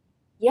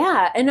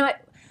 Yeah, and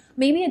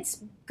maybe it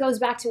goes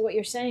back to what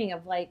you're saying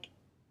of like,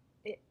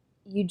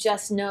 you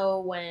just know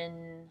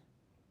when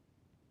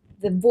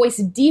the voice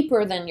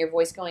deeper than your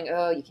voice going,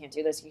 oh, you can't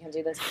do this, you can't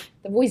do this.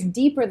 The voice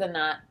deeper than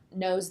that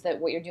knows that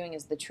what you're doing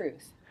is the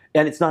truth.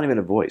 And it's not even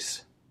a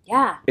voice.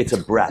 Yeah. It's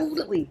a breath.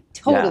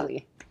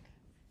 Totally.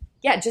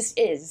 Yeah, it just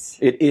is.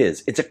 It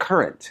is. It's a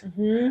current.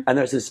 Mm-hmm. And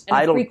there's this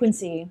and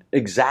frequency.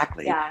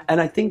 Exactly. Yeah.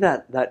 And I think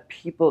that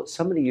people,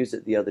 somebody used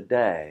it the other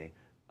day,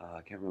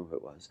 I can't remember who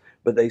it was,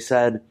 but they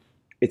said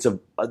it's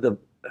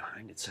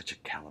it's such a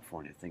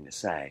California thing to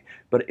say,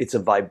 but it's a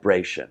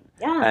vibration.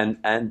 Yeah.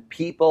 And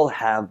people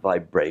have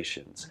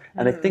vibrations. Mm-hmm.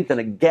 And I think that,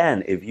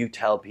 again, if you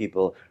tell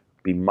people,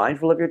 be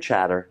mindful of your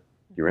chatter,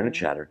 your inner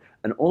chatter,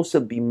 and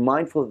also be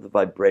mindful of the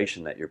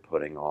vibration that you're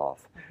putting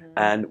off. Mm-hmm.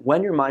 And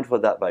when you're mindful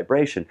of that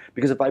vibration,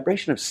 because a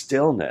vibration of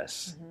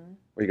stillness,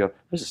 where you go,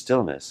 there's a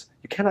stillness,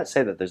 you cannot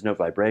say that there's no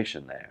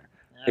vibration there.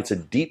 No. It's a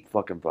deep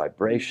fucking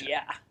vibration.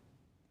 Yeah.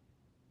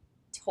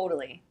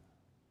 Totally.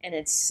 And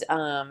it's,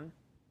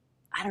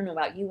 I don't know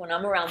about you, when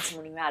I'm around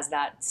someone who has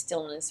that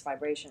stillness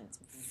vibration, it's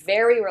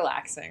very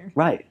relaxing.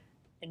 Right.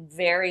 And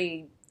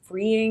very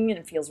freeing, and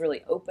it feels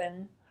really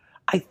open.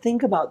 I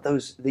think about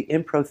the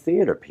improv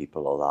theater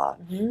people a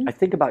lot. Mm-hmm. I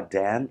think about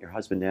Dan, your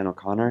husband, Dan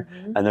O'Connor,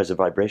 and there's a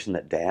vibration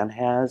that Dan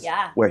has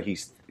where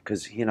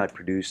because he and I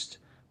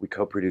we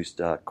co-produced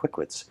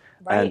Quickwits.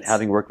 Right. And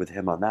having worked with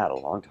him on that a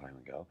long time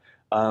ago,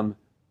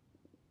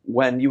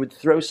 when you would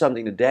throw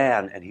something to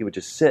Dan and he would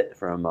just sit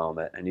for a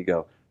moment and you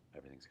go,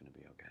 everything's going to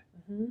be okay.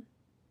 Mm-hmm.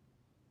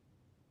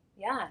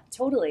 Yeah,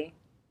 totally.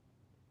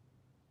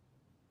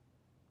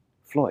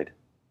 Floyd,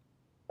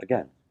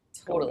 again.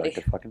 Totally. Going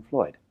back to fucking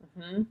Floyd.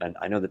 Mm-hmm. And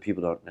I know that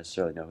people don't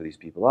necessarily know who these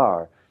people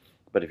are,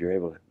 but if you're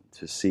able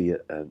to see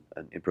an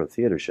improv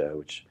theater show,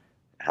 which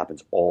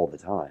happens all the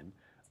time,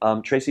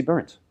 Tracy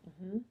Burns,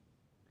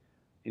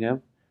 you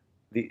know,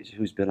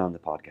 who's been on the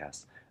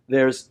podcast,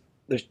 there's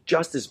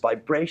just this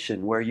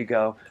vibration where you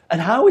go,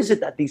 and how is it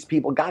that these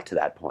people got to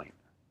that point?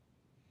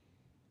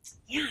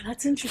 Yeah,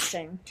 that's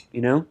interesting.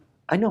 You know,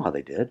 I know how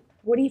they did.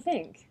 What do you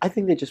think? I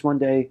think they just one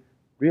day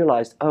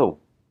realized, oh,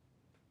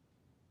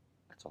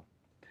 that's all.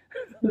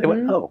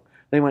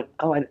 They went,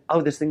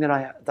 this thing that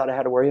I thought I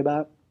had to worry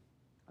about,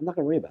 I'm not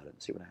going to worry about it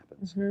and see what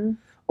happens. Mm-hmm.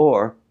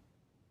 Or,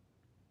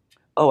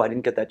 I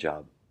didn't get that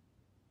job.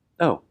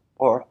 Oh,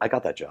 or I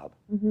got that job.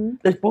 Mm-hmm.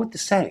 They're both the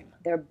same.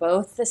 They're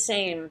both the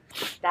same.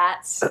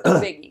 That's a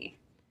biggie.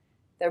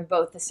 They're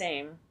both the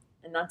same.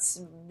 And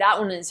that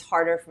one is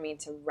harder for me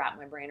to wrap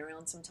my brain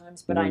around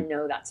sometimes, but I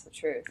know that's the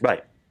truth.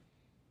 Right.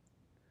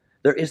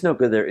 There is no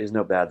good, there is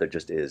no bad, there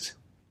just is.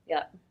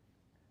 Yeah.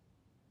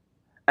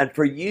 And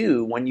for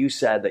you, when you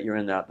said that you're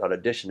in that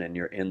audition and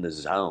you're in the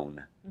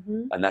zone,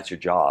 and that's your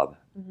job,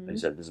 and you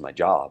said, this is my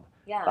job,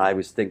 I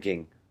was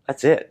thinking,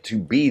 that's it, to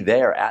be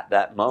there at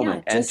that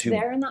moment. Yeah, just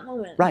there in that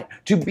moment. Right,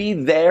 to be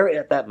there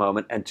at that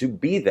moment and to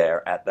be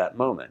there at that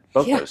moment,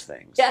 both those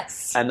things.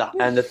 Yes. And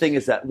the thing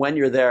is that when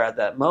you're there at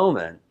that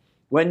moment,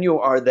 when you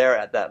are there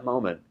at that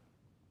moment,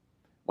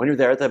 when you're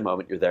there at that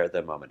moment, you're there at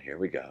that moment. Here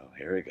we go.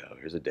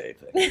 Here's a Dave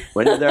thing.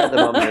 When you're there at the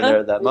moment, you're there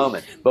at that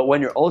moment. But when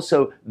you're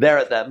also there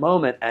at that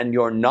moment and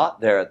you're not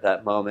there at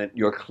that moment,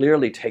 you're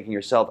clearly taking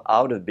yourself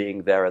out of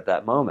being there at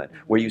that moment.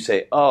 Where you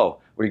say, where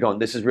you're going,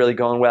 this is really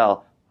going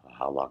well.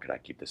 How long can I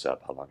keep this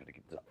up?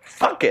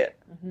 Fuck it.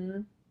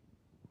 Mm-hmm.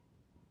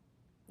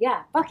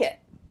 Yeah, fuck it.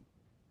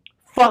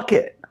 Fuck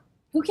it.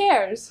 Who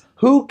cares?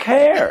 Who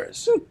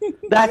cares?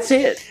 That's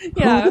it.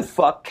 Yeah. Who the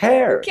fuck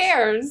cares? Who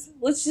cares?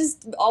 Let's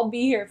just all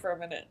be here for a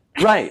minute.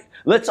 Right.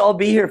 Let's all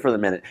be here for the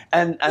minute.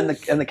 And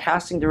the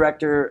casting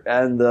director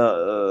and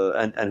the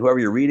and whoever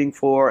you're reading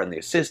for and the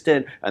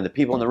assistant and the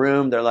people in the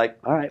room, they're like,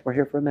 all right, we're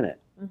here for a minute.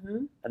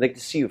 Mm-hmm. I'd like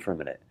to see you for a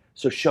minute.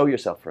 So show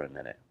yourself for a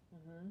minute.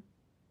 Mm-hmm.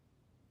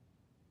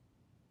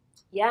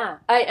 Yeah.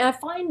 I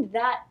find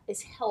that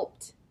is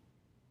helped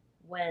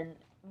when,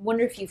 I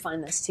wonder if you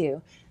find this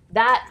too,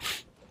 that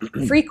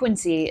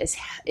frequency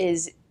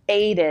is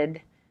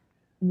aided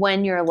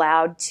when you're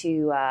allowed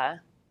to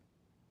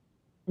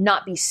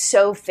not be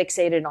so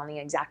fixated on the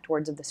exact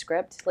words of the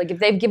script. Like if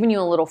they've given you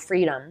a little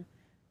freedom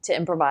to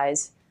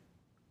improvise,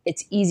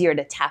 it's easier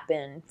to tap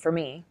in for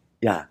me.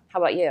 Yeah. How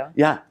about you?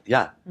 Yeah.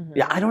 Mm-hmm.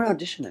 Yeah, I don't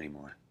audition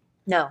anymore.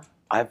 No.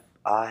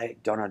 I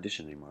don't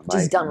audition anymore.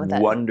 Just done with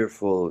it.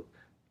 Wonderful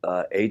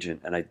agent,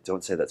 and I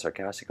don't say that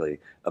sarcastically,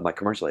 my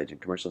commercial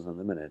agent, Commercials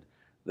Unlimited,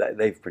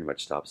 they've pretty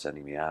much stopped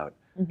sending me out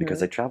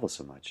because I travel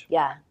so much.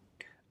 Yeah.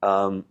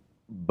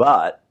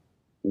 But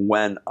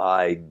when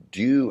I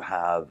do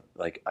have,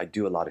 I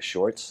do a lot of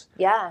shorts.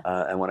 Yeah.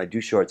 And when I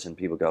do shorts and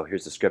people go,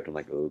 here's the script, I'm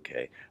like,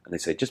 okay. And they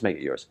say, just make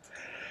it yours.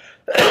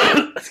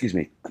 Excuse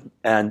me.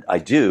 And I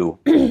do.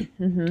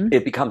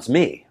 It becomes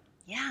me.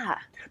 Yeah.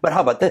 But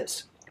how about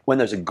this? When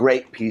there's a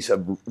great piece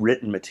of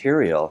written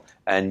material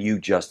and you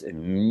just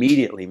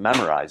immediately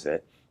memorize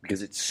it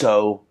because it's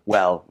so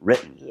well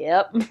written.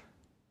 Yep.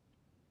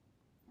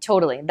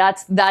 Totally.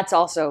 That's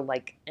also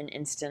like an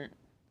instant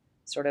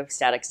sort of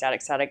static.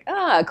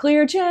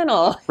 Clear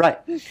channel. Right.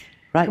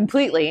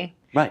 Completely.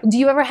 Right. Do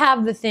you ever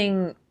have the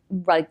thing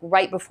like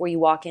right before you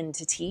walk in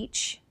to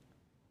teach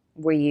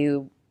where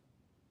you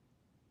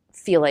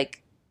feel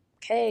like,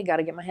 okay, got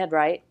to get my head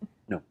right?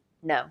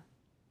 No.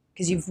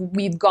 Because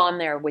we've gone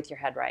there with your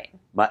head right.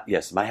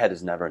 Yes, my head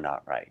is never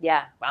not right.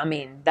 Yeah, I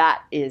mean,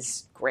 that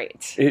is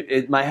great.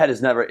 My head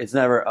is never,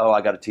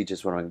 I got to teach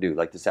this, what am I going to do?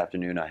 Like this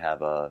afternoon I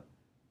have a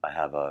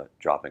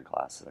drop-in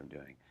class that I'm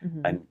doing.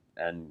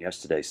 And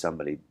yesterday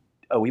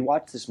we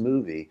watched this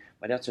movie,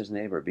 my downstairs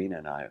neighbor, Bina,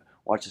 and I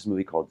watched this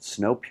movie called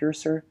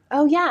Snowpiercer.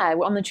 Oh yeah,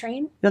 on the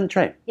train? On the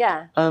train.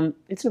 Yeah.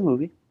 It's a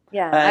movie.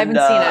 Yeah, I haven't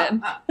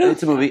seen it.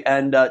 It's a movie,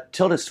 and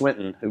Tilda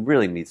Swinton, who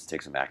really needs to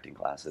take some acting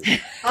classes,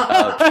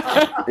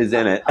 is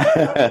in it.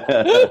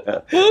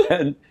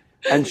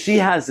 and she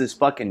has this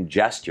fucking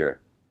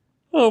gesture.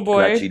 Oh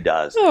boy. That she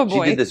does. Oh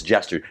boy. She did this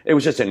gesture. It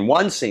was just in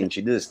one scene,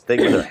 she did this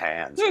thing with her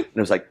hands. And it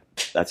was like,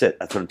 that's it.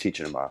 That's what I'm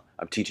teaching tomorrow.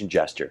 I'm teaching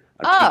gesture.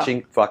 I'm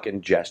teaching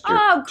fucking gesture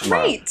tomorrow.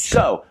 Great.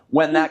 So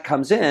when that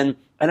comes in,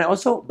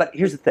 but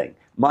here's the thing.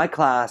 My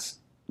class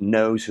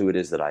knows who it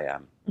is that I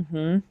am.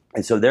 Mm-hmm.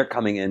 And so they're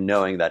coming in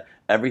knowing that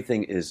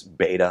everything is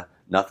beta,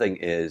 Nothing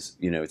is,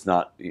 it's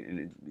not,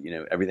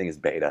 everything is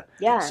beta.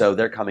 Yeah. So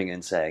they're coming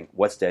in saying,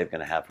 what's Dave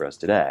going to have for us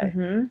today?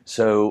 Mm-hmm.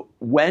 So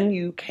when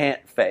you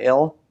can't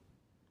fail,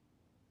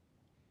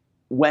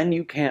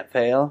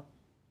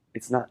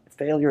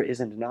 failure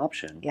isn't an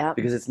option. Yeah.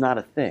 Because it's not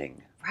a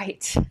thing.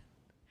 Right.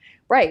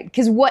 Right.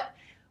 Because what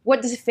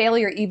does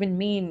failure even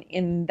mean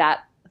in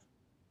that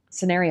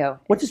scenario?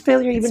 What does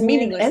failure even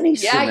mean in any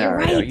scenario? Yeah, you're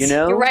right.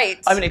 You're right.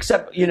 I mean,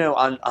 except,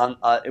 on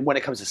when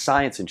it comes to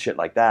science and shit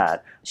like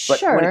that. But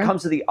Sure. when it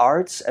comes to the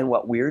arts and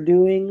what we're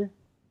doing,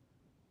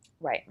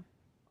 right.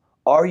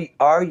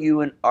 Are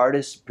you an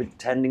artist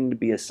pretending to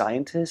be a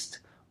scientist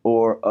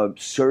or a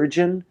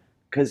surgeon?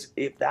 Because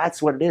if that's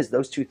what it is,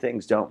 those two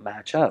things don't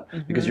match up.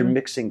 Mm-hmm. Because you're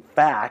mixing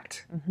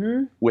fact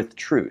with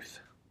truth.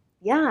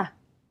 Yeah.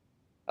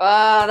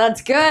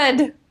 That's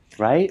good.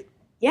 Right?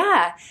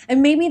 Yeah.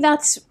 And maybe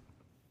that's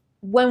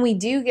when we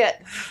do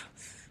get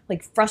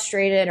like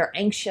frustrated or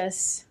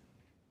anxious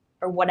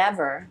or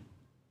whatever.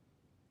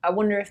 I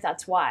wonder if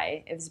that's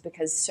why. It's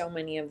because so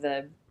many of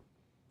the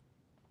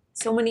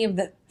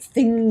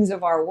things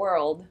of our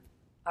world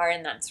are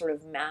in that sort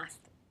of math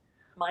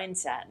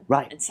mindset,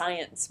 right, and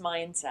science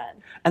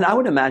mindset. And I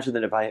would imagine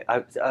that if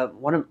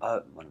one of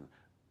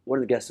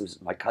the guests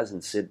was my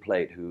cousin Sid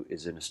Plate, who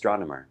is an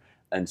astronomer,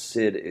 and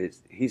Sid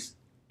he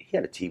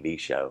had a TV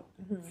show,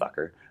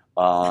 fucker,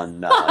 on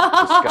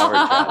Discover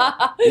Channel.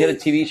 He had a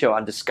TV show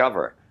on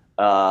Discover,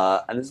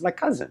 and this is my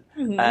cousin,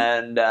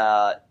 and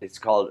it's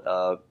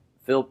called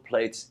Phil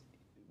Plate's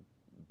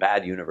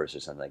Bad Universe or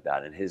something like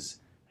that, and his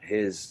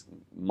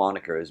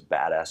moniker is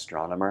Bad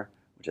Astronomer,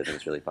 which I think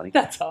is really funny.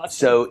 That's awesome.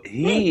 So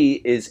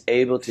he is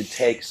able to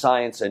take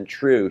science and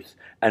truth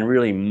and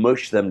really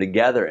mush them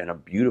together in a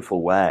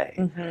beautiful way.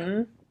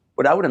 Mm-hmm.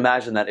 But I would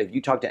imagine that if you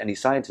talk to any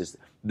scientist,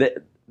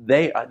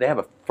 they have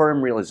a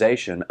firm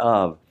realization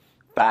of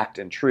fact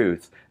and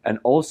truth, and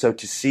also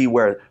to see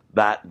where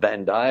that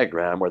Venn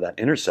diagram or that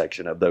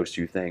intersection of those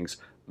two things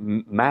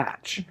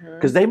match,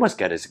 because they must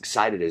get as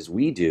excited as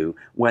we do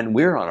when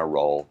we're on a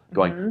roll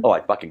going, oh, I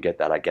fucking get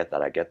that, I get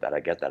that, I get that,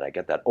 I get that, I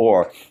get that,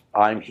 or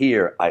I'm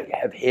here, I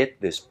have hit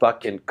this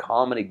fucking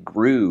comedy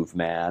groove,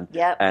 man.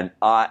 Yep.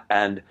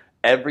 And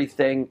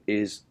everything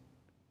is,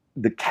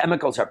 the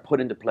chemicals are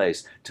put into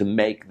place to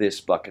make this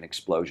fucking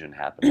explosion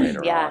happen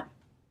later on.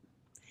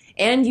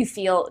 And do you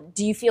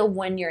feel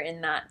when you're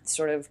in that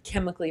sort of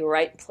chemically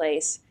right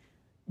place,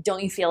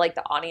 don't you feel like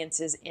the audience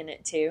is in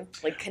it too,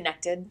 like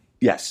connected?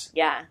 Yes.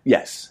 Yeah.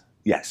 Yes.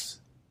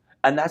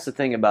 And that's the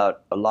thing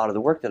about a lot of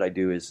the work that I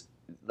do is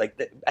like,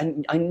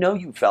 and I know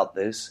you felt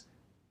this.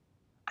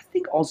 I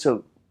think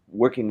also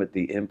working with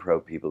the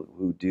improv people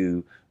who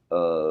do,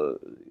 what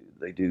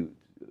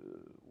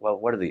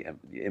are the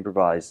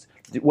improvised?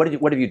 What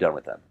have you done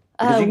with them?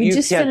 Because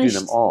you can't do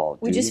them all.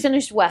 We just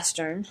finished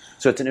Western.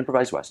 So it's an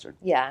improvised Western.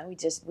 Yeah, we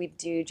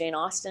do Jane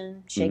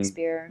Austen,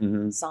 Shakespeare,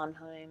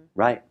 Sondheim,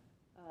 right?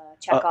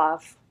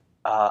 Chekhov.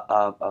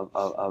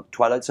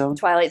 Twilight Zone?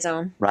 Twilight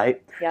Zone.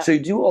 Right? Yep. So you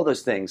do all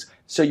those things.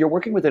 So you're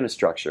working within a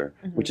structure,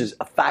 which is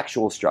a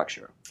factual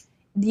structure.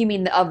 You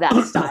mean of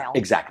that style?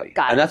 Exactly.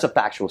 Got it. And that's a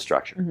factual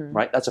structure,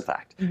 right? That's a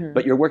fact.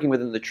 But you're working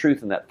within the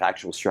truth in that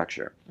factual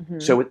structure.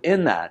 So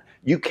within that,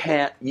 you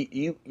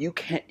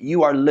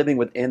are living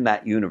within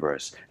that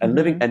universe and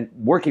living and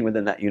working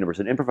within that universe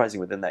and improvising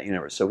within that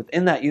universe. So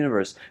within that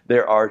universe,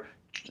 there are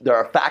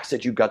facts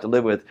that you've got to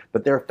live with,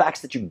 but there are facts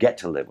that you get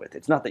to live with.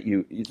 It's not that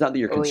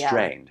you're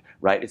constrained,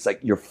 right? It's like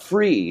you're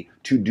free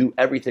to do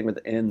everything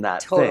within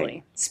that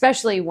thing.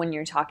 Especially when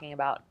you're talking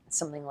about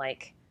something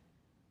like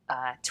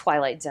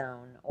Twilight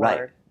Zone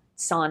or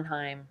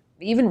Sondheim,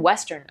 even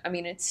Western. I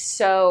mean, it's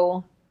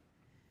so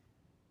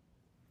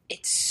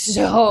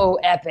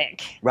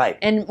epic. Right.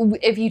 And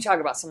if you talk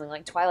about something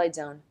like Twilight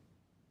Zone,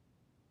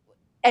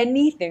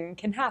 anything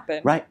can happen.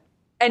 Right.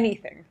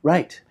 Anything.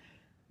 Right.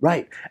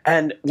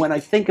 And when I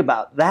think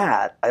about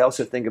that, I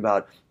also think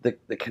about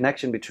the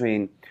connection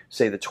between,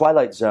 say, the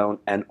Twilight Zone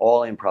and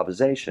all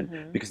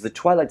improvisation. Because the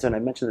Twilight Zone, I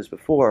mentioned this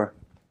before.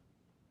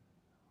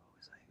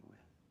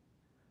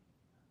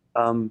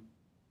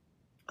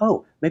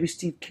 Maybe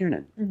Steve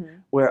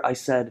Kiernan, where I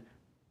said,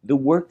 the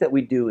work that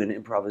we do in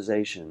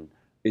improvisation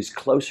is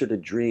closer to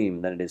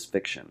dream than it is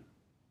fiction.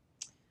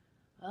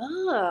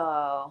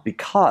 Oh.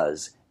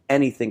 Because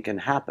anything can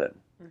happen.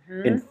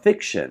 In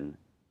fiction,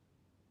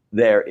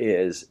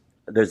 there's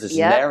this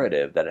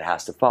narrative that it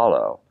has to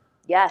follow.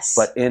 Yes.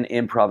 But in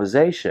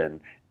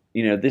improvisation,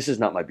 this is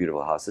not my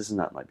beautiful house, this is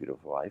not my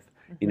beautiful wife,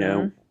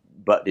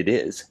 but it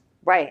is.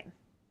 Right.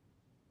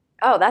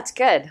 Oh, that's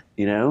good.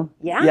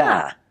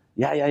 Yeah.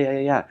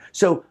 Yeah.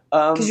 So,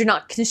 because you're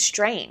not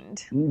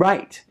constrained.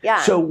 Right.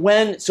 Yeah.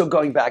 So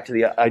going back to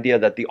the idea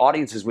that the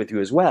audience is with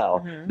you as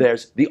well,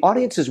 the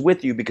audience is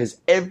with you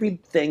because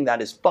everything that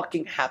is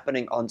fucking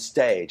happening on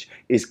stage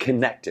is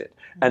connected.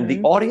 And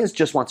the audience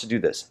just wants to do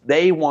this.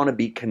 They want to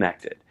be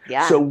connected.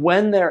 Yeah. So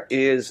when there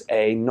is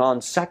a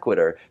non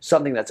sequitur,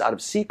 something that's out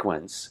of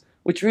sequence,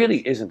 which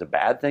really isn't a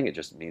bad thing, it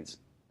just means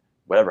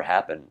whatever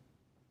happened,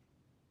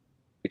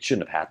 it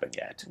shouldn't have happened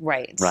yet.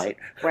 Right. Right?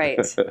 Right.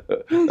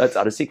 That's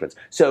out of sequence.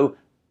 So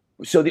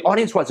So the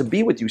audience wants to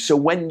be with you. So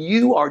when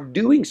you are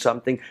doing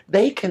something,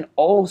 they can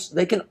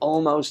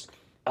almost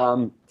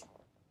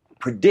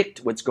predict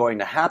what's going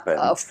to happen.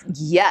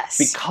 Yes.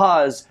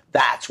 Because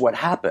that's what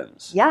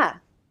happens. Yeah.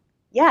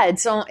 Yeah,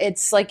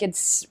 it's like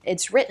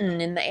it's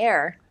written in the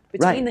air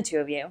between the two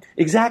of you.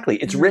 Exactly.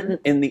 It's written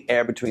in the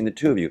air between the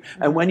two of you.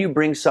 And when you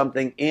bring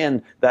something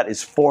in that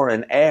is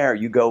foreign air,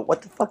 you go,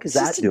 what the fuck is that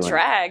doing? It's just a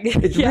drag.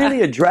 It's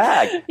really a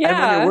drag. Yeah. And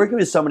when you're working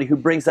with somebody who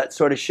brings that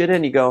sort of shit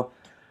in, you go,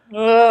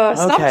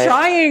 stop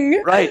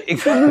trying. Right.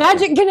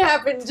 Magic can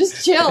happen.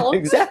 Just chill.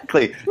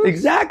 Exactly.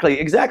 Yeah.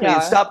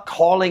 And stop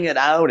calling it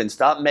out and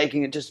stop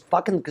making it just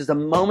fucking, because the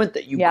moment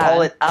that you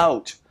call it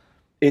out,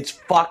 it's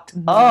fucked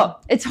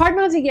up. It's hard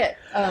not to get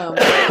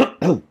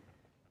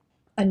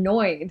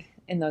annoyed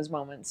in those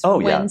moments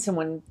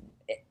when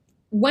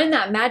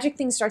that magic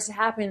thing starts to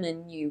happen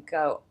and you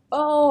go,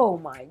 oh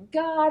my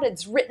God,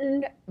 it's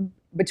written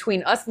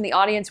between us and the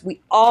audience.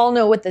 We all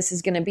know what this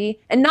is going to be.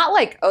 And not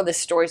like, oh, this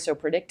story's so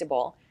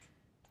predictable.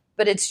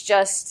 But it's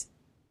just,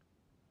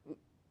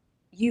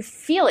 you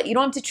feel it. You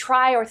don't have to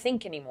try or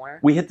think anymore.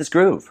 We hit this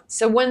groove.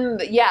 So when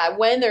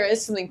there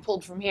is something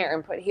pulled from here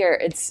and put here,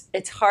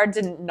 it's hard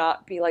to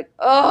not be like,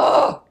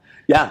 oh,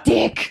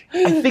 dick.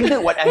 I think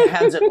that what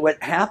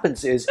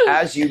happens is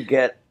as you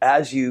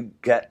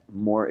get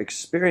more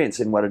experience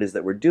in what it is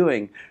that we're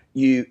doing,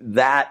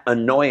 that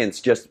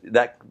annoyance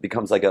that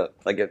becomes like a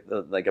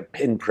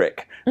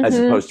pinprick as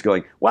opposed to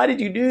going, why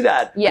did you do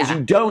that? Because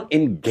you don't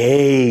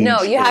engage.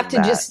 No, you have to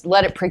just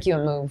let it prick you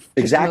and move.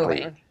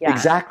 Exactly.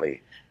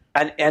 Exactly.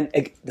 And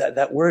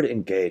that word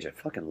engage, I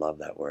fucking love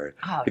that word.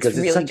 Oh, because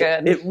it's really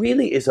good. It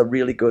really is a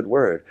really good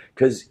word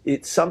because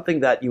it's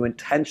something that you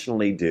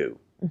intentionally do.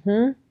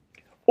 Mm-hmm.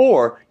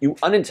 Or you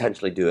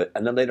unintentionally do it,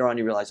 and then later on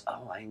you realize,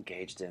 oh, I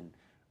engaged in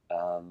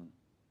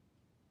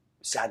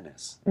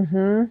sadness.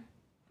 Mm-hmm.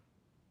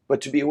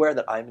 But to be aware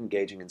that I'm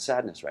engaging in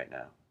sadness right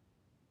now.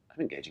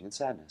 I'm engaging in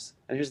sadness.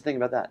 And here's the thing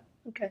about that.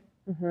 Okay.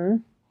 Mm-hmm.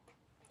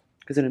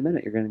 Because in a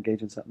minute you're going to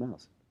engage in something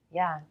else.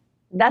 Yeah.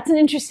 That's an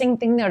interesting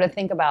thing, though, to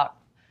think about.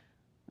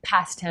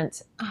 Past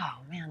tense. Oh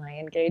man, I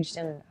engaged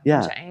in a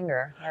bunch of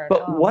anger.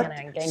 Or, man,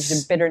 I engaged in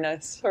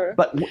bitterness.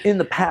 But in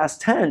the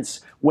past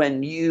tense,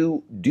 when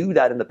you do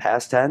that in the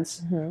past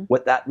tense,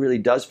 what that really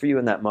does for you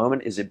in that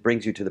moment is it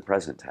brings you to the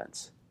present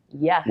tense.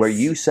 Yes. Where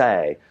you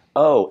say,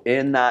 "Oh,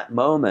 in that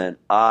moment,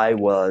 I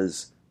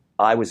was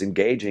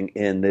engaging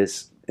in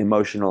this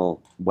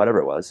emotional whatever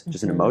it was,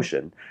 just an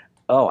emotion."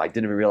 Oh, I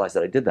didn't even realize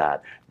that I did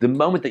that. The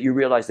moment that you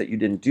realize that you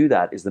didn't do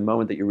that is the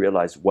moment that you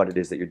realize what it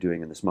is that you're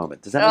doing in this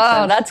moment. Does that make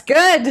sense? Oh, that's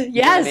good. Yes.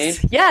 You know what I mean?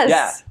 Yes.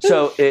 Yeah.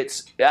 So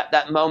it's at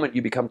that moment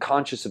you become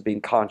conscious of being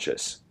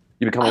conscious.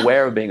 You become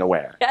aware of being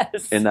aware.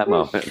 Yes. In that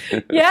moment.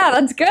 Yeah,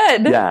 that's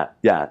good.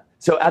 Yeah.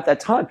 So at that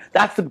time,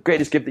 that's the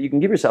greatest gift that you can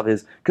give yourself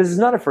is because it's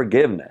not a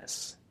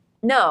forgiveness.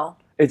 No.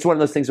 It's one of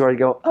those things where you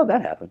go, oh,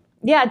 that happened.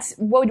 Yeah, it's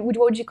what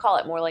would you call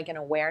it? More like an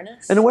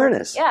awareness? An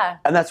awareness. Yeah.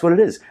 And that's what it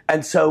is.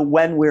 And so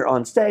when we're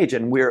on stage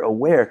and we're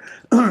aware,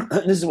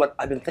 this is what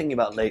I've been thinking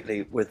about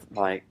lately with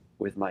my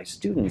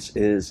students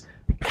is,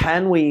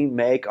 can we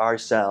make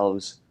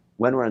ourselves,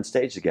 when we're on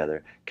stage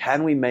together,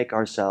 can we make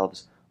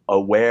ourselves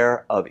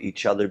aware of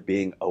each other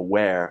being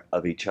aware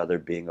of each other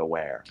being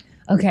aware?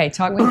 Okay,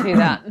 talk me through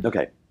that.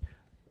 Okay.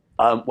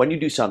 When you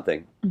do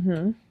something,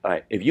 all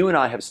right, if you and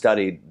I have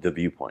studied the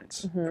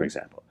viewpoints, for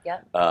example,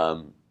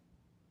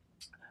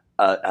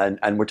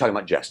 and we're talking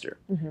about gesture.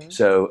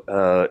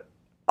 So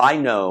I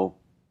know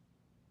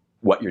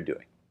what you're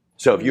doing.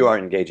 So if you are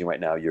engaging right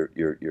now, you've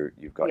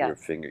got your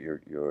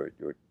finger, you're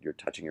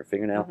touching your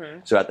fingernail.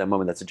 So at that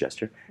moment, that's a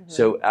gesture.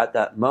 So at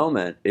that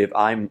moment, if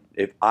I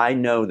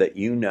know that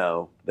you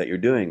know that you're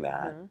doing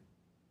that,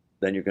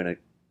 then you're gonna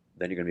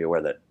be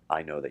aware that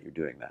I know that you're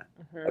doing that.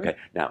 Okay.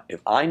 Now, if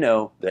I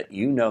know that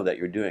you know that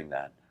you're doing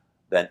that,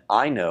 then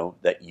I know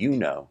that you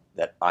know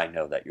that I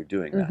know that you're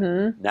doing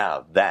that.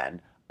 Now,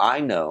 then I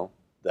know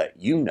that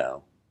you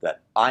know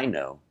that I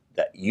know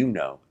that you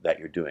know that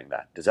you're doing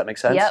that. Does that make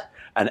sense? Yep.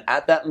 And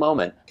at that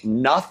moment,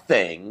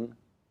 nothing,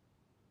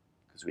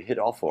 because we hit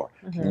all four,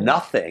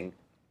 nothing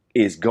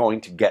is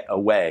going to get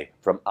away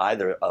from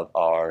either of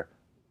our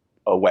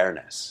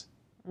awareness.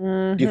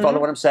 Do you follow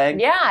what I'm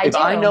saying? Yeah, I do. If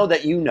I know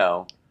that you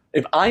know,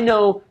 if I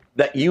know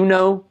that you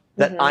know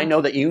that I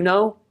know that you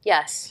know,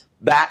 yes,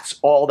 that's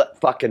all that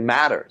fucking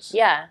matters.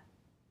 Yeah.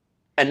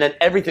 And then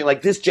everything,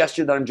 like this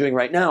gesture that I'm doing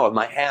right now of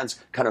my hands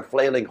kind of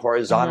flailing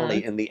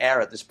horizontally in the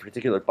air at this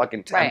particular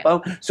fucking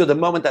tempo. Right. So the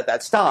moment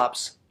that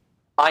stops,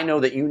 I know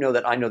that you know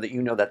that I know that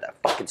you know that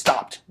fucking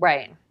stopped.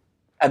 Right.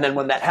 And then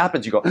when that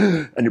happens, you go,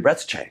 and your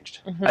breath's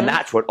changed. And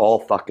that's what all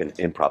fucking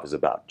improv is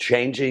about,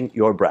 changing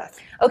your breath.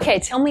 Okay,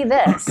 tell me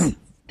this.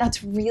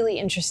 That's really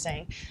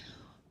interesting.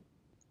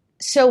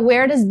 So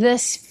where does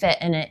this fit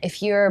in it?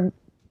 If you're...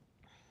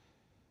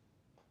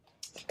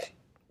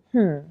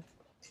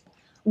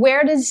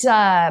 Where does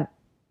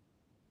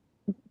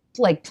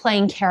like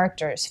playing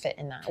characters fit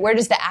in that? Where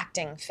does the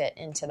acting fit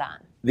into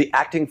that? The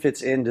acting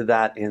fits into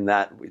that in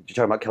that you're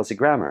talking about Kelsey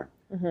Grammer.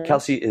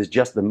 Kelsey is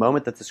just the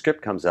moment that the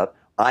script comes up,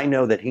 I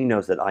know that he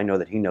knows that I know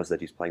that he knows that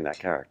he's playing that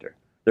character.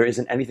 There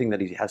isn't anything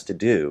that he has to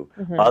do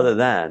other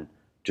than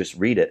just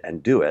read it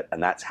and do it,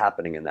 and that's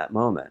happening in that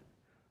moment.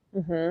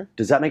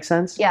 Does that make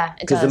sense? Yeah,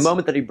 it does. Because the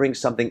moment that he brings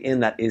something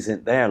in that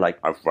isn't there, like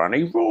a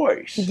funny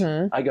voice,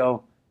 I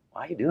go,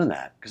 why are you doing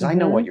that? Because I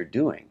know what you're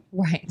doing.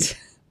 Right.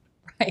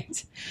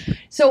 Right.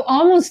 So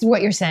almost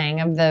what you're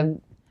saying of the,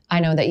 I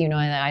know that you know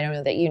and I don't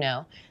know that you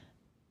know,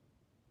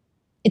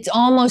 it's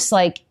almost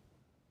like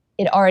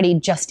it already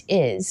just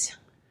is.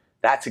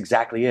 That's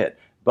exactly it.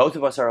 Both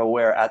of us are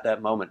aware at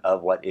that moment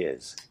of what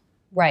is.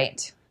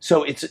 Right.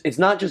 So it's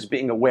not just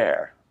being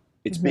aware.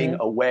 It's being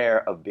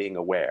aware of being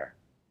aware.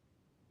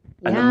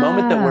 And the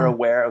moment that we're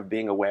aware of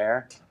being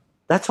aware,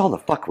 that's all the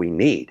fuck we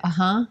need.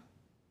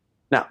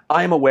 Now,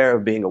 I'm aware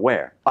of being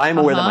aware. I'm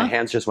aware that my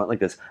hands just went like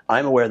this.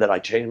 I'm aware that I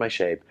changed my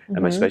shape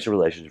and my spatial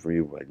relationship for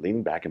you by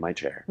leaning back in my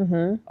chair.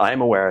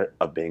 I'm aware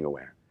of being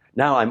aware.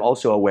 Now I'm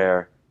also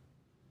aware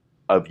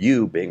of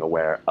you being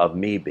aware of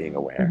me being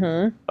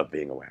aware of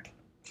being aware.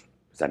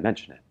 Because I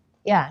mentioned it.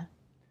 Yeah.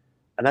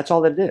 And that's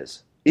all that it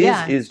is.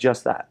 Is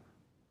just that.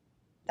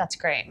 That's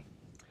great.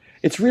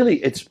 It's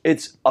really,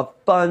 it's a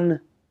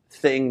fun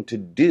thing to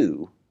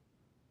do.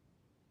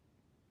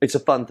 It's a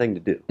fun thing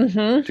to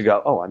do. To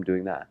go, oh, I'm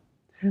doing that.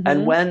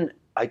 And when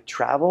I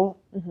travel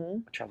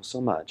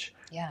so much.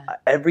 Yeah.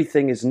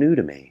 Everything is new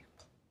to me.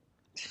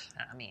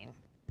 I mean,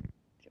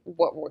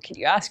 what more could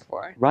you ask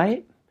for?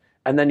 Right?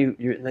 And then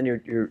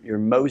you're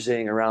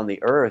moseying around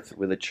the earth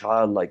with a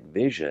childlike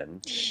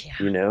vision,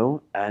 you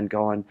know, and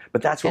going,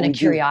 but that's what we do. And a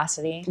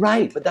curiosity.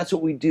 Right, but that's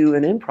what we do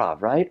in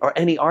improv, right? Or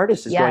any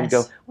artist is going to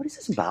go, what is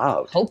this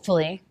about?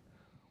 Hopefully.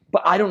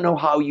 But I don't know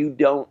how you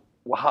don't,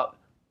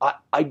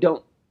 I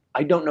don't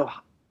know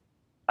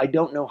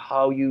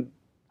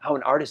how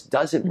an artist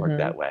doesn't work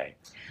that way.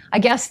 I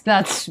guess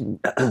that's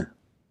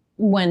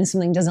when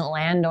something doesn't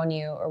land on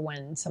you, or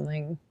when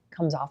something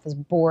comes off as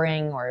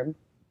boring or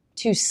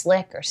too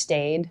slick or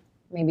staid.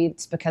 Maybe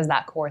it's because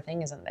that core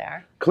thing isn't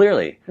there.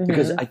 Clearly,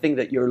 because I think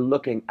that you're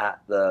looking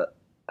at the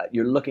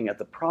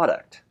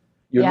product.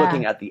 You're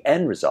looking at the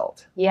end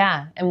result.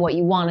 Yeah, and what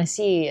you want to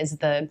see is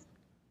the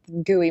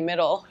gooey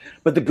middle.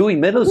 But the gooey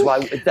middle is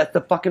why that's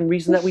the fucking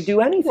reason that we do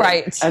anything.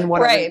 Right. And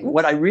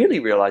what I really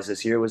realized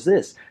this year was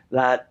this,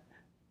 that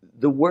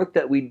the work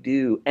that we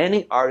do,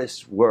 any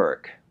artist's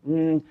work,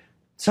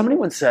 somebody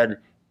once said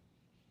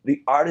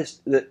the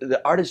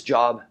artist's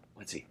job,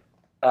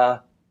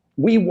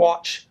 we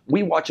watch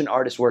an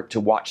artist's work to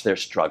watch their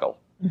struggle.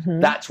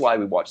 That's why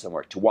we watch them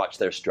work, to watch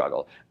their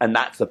struggle. And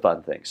that's the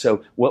fun thing.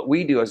 So what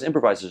we do as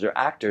improvisers or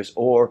actors,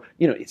 or,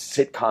 you know, it's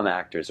sitcom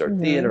actors or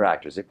theater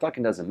actors, it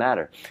fucking doesn't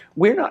matter.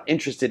 We're not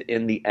interested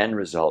in the end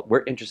result.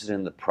 We're interested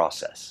in the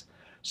process.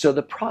 So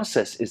the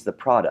process is the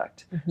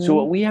product. So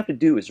what we have to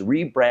do is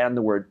rebrand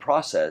the word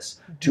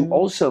process to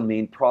also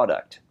mean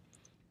product.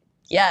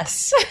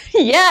 Yes.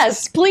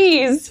 Yes,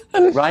 please.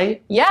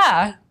 Right?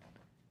 Yeah.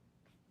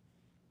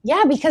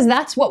 Yeah, because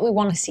that's what we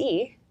want to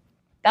see.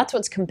 That's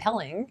what's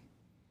compelling.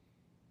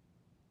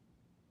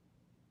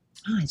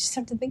 Oh, I just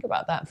have to think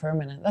about that for a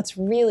minute. That's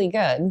really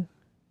good.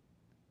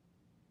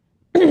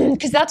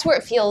 Because that's where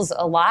it feels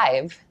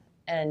alive.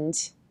 And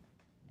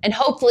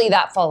hopefully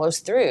that follows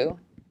through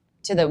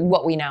to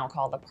what we now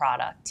call the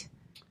product.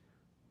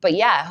 But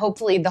yeah,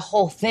 hopefully the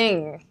whole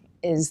thing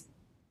is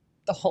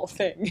the whole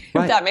thing,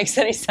 right. If that makes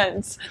any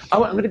sense. I'm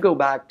going to go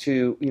back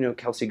to,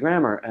 Kelsey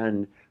Grammer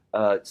and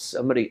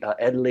somebody,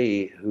 Ed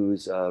Lee,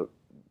 who's a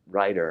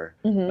writer,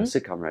 a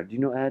sitcom writer. Do you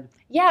know Ed?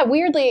 Yeah,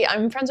 weirdly,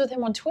 I'm friends with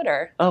him on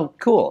Twitter. Oh,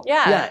 cool.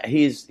 Yeah.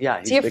 He's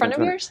Is he a friend of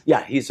yours?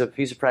 Yeah, he's a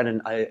friend,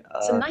 and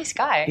he's a nice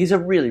guy. He's a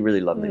really,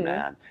 really lovely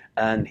man,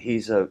 and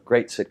he's a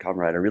great sitcom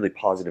writer, really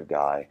positive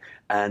guy,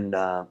 and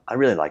I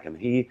really like him.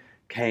 He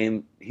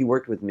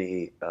worked with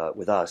me,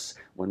 with us,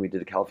 when we did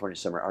the California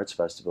Summer Arts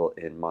Festival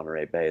in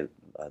Monterey Bay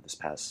this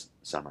past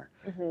summer,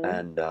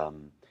 and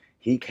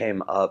he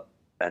came up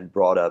and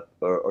brought up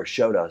or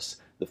showed us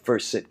the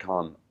first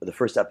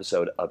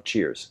episode of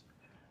Cheers.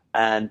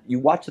 And you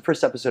watch the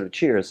first episode of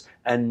Cheers,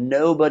 and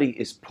nobody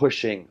is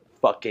pushing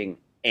fucking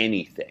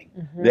anything.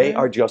 They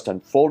are just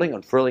unfolding,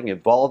 unfurling,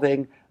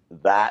 evolving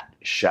that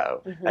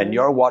show. And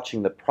you're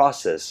watching the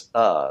process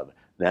of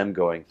them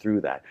going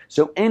through that.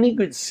 So any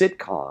good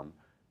sitcom,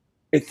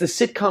 it's the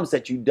sitcoms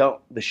that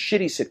the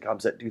shitty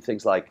sitcoms that do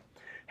things like,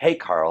 hey,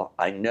 Carl,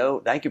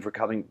 thank you for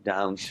coming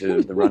down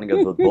to the running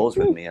of the bulls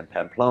with me in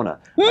Pamplona.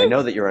 I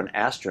know that you're an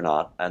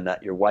astronaut and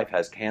that your wife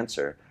has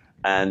cancer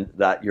and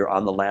that you're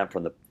on the lam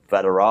from the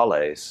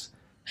Federales.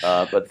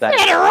 But that,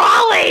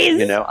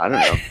 Federales! I don't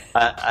know.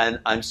 And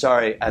I'm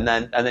sorry. And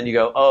then you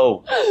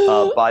go,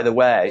 by the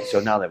way, so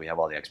now that we have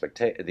all the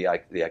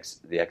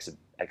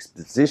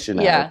exposition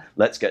out,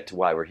 let's get to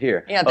why we're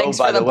here. Yeah, thanks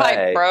for the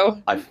pipe,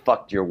 bro. I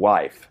fucked your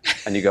wife.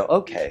 And you go,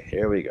 okay,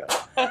 here we go.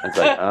 And it's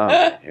like,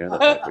 oh, here the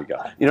fuck we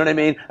go. You know what I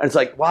mean? And it's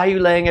like, why are you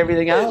laying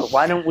everything out?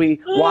 Why don't we?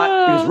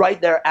 Because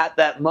right there at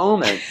that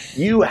moment,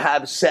 you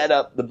have set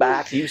up the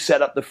back, you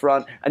set up the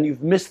front, and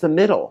you've missed the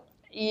middle.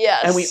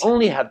 Yes. And we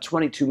only have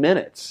 22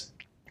 minutes.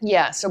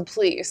 Yeah, so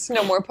please,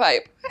 no more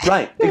pipe.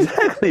 Right.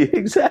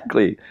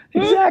 Exactly.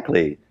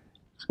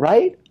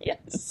 Right?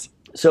 Yes.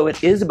 So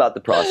it is about the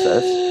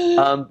process,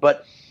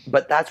 but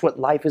that's what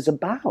life is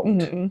about.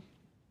 Mm-hmm.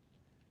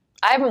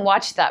 I haven't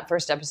watched that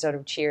first episode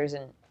of Cheers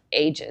in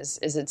ages.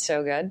 Is it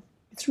so good?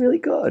 It's really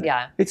good.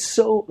 Yeah. It's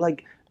so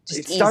like Just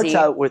it starts easy.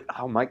 out with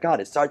oh my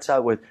god! It starts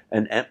out with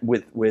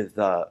what's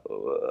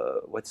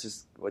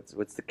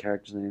the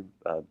character's name?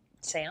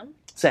 Sam?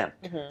 Sam.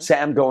 Mm-hmm.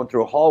 Sam going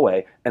through a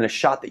hallway and a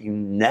shot that you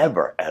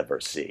never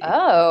ever see.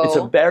 Oh. It's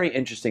a very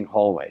interesting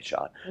hallway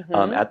shot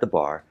Mhm. at the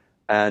bar,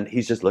 and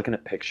he's just looking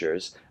at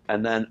pictures,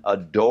 and then the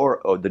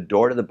door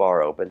to the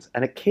bar opens,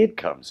 and a kid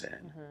comes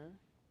in,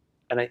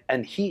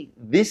 and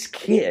this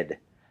kid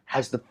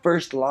has the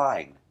first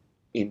line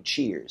in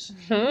Cheers,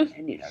 Mhm.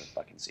 and you never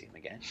fucking see him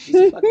again. He's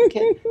a fucking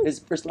kid. His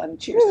first line in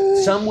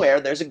Cheers. Somewhere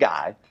there's a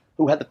guy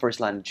who had the first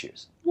line in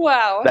Cheers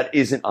Wow. that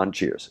isn't on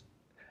Cheers.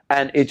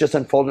 And it just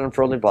unfolded,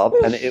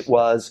 and it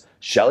was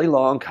Shelley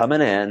Long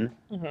coming in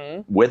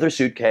Mhm. with her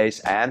suitcase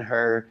and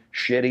her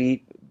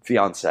shitty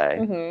fiance,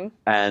 Mhm.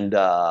 and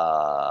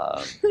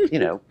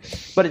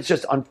but it's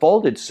just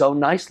unfolded so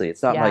nicely.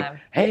 It's not Yeah. like,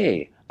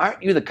 hey,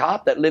 aren't you the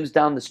cop that lives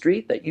down the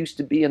street that used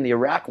to be in the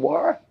Iraq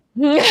War?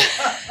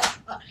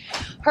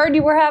 Heard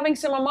you were having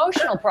some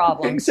emotional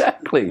problems.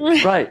 Exactly,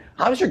 right.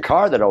 How's your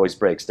car that always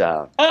breaks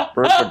down?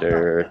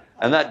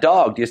 And that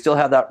dog, do you still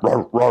have that?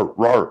 Roar, roar,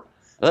 roar.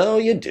 Oh,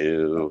 you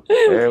do.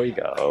 There we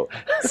go.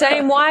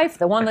 Same wife,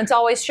 the one that's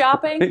always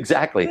shopping.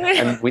 Exactly.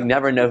 And we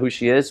never know who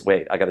she is.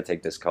 Wait, I got to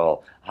take this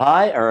call.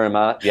 Hi,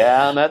 Irma.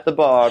 Yeah, I'm at the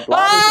bar.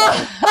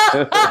 Blah,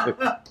 blah,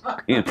 blah.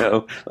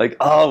 Like,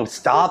 oh,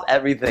 stop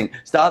everything.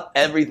 Stop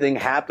everything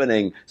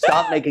happening.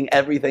 Stop making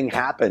everything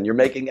happen. You're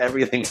making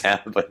everything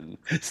happen.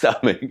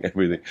 Stop making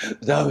everything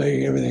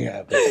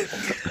happen.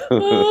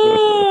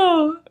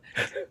 Oh.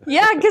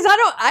 Yeah, because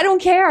I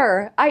don't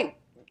care.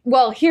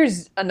 Well,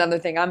 here's another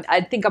thing. I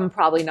think I'm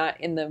probably not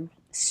in the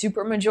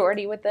super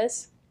majority with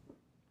this.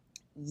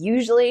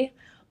 Usually,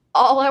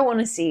 all I want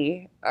to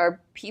see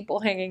are people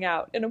hanging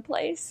out in a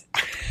place.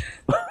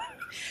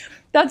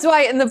 That's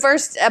why in the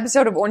first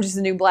episode of Orange is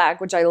the New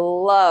Black, which I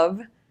love,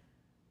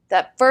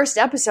 that first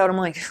episode, I'm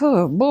like,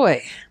 oh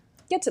boy,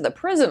 get to the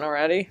prison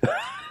already.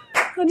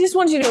 I just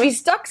want you to be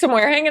stuck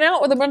somewhere hanging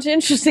out with a bunch of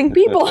interesting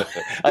people.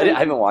 I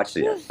haven't watched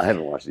it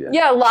yet.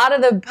 Yeah, a lot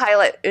of the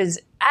pilot is,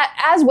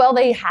 as well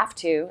they have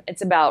to.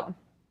 It's about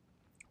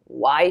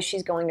why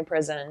she's going to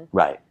prison.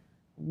 Right.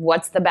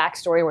 What's the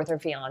backstory with her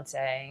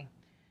fiance?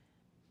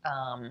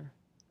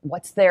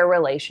 What's their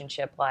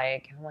relationship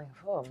like? I'm like,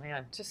 oh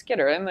man, just get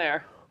her in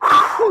there.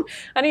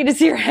 I need to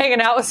see her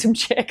hanging out with some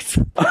chicks.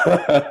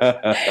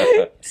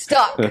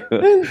 Stuck.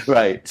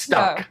 Right.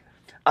 Stuck. Yeah.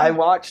 I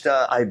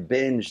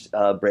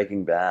binged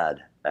Breaking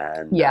Bad.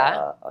 And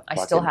Yeah, I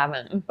still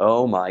haven't.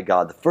 Oh my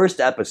God. The first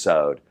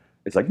episode,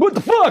 it's like, what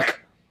the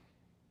fuck?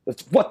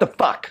 What the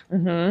fuck?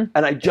 Mm-hmm.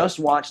 And I just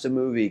watched a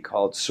movie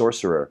called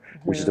Sorcerer,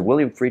 which is a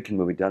William Friedkin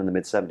movie done in the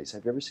mid-'70s.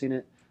 Have you ever seen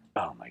it?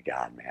 Oh my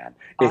God, man.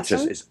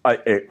 Awesome.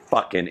 It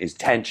fucking is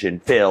tension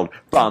filled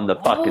from the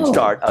fucking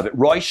start of it.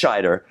 Roy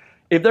Scheider,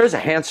 if there's a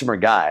handsomer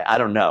guy, I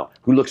don't know,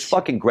 who looks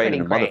fucking great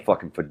in a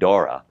motherfucking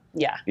fedora.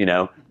 Yeah.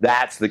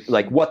 That's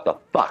what the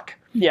fuck?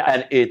 Yeah.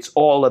 And it's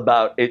all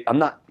about it. I'm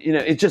not,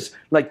 it's just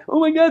like, oh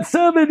my God,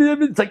 stop it.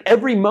 It's like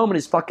every moment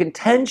is fucking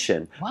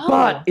tension. Wow.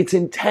 But it's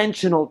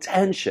intentional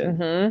tension.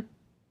 Mm-hmm.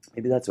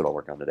 Maybe that's what I'll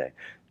work on today.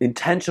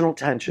 Intentional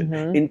tension.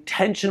 Mm-hmm.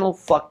 Intentional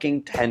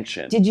fucking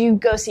tension. Did you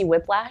go see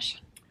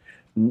Whiplash?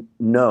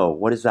 No.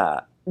 What is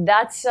that?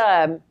 That's,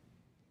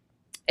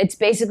 it's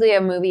basically a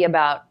movie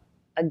about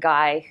a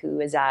guy who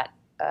is at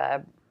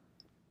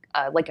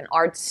like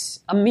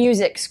a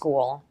music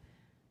school,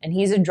 and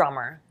he's a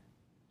drummer.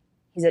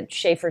 He's at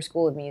Schaefer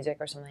School of Music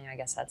or something. I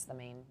guess that's the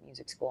main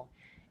music school.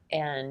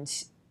 And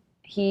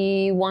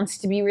he wants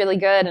to be really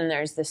good, and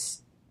there's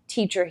this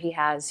teacher he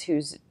has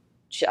who's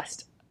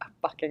just a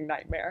fucking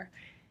nightmare.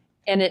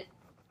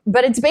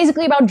 But it's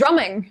basically about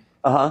drumming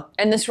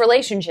and this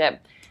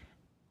relationship.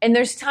 And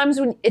there's times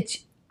when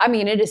it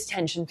is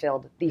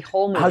tension-filled, the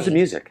whole movie. How's the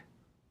music?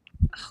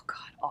 Oh, God,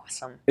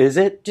 awesome. Is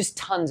it? Just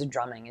tons of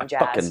drumming and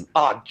jazz.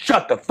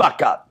 Shut the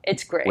fuck up.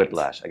 It's great.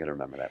 Whiplash. I got to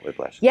remember that.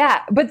 Whiplash.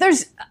 Yeah, but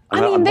there's,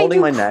 I'm they holding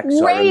do my neck,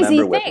 so I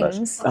crazy remember Whiplash.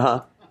 things.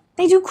 Uh-huh.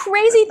 They do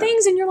crazy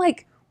things, and you're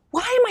like,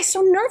 why am I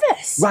so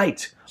nervous?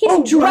 Right.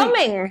 He's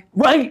drumming.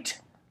 Right.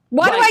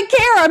 Why do I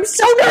care? I'm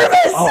so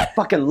nervous. Oh, I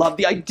fucking love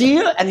the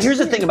idea. And here's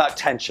the thing about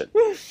tension.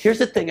 Here's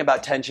the thing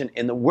about tension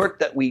in the work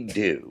that we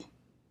do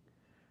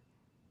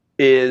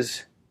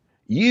is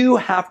you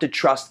have to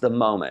trust the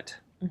moment.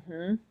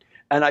 Mm-hmm.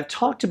 And I've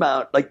talked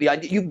about the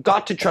idea, you've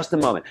got to trust the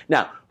moment.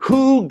 Now,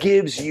 who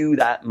gives you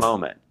that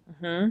moment?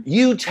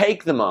 You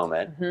take the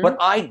moment, but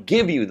I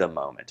give you the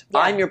moment. Yeah.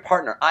 I'm your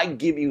partner. I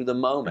give you the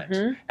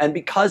moment. And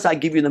because I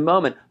give you the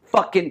moment,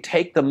 fucking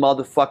take the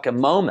motherfucking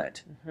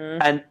moment.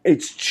 And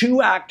it's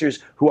two actors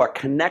who are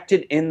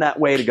connected in that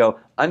way to go,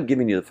 I'm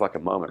giving you the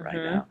fucking moment right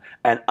now.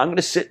 And I'm going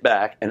to sit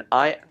back and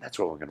that's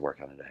what we're going to work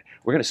on today.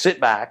 We're going to sit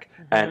back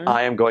and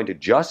I am going to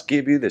just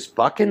give you this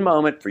fucking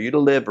moment for you to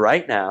live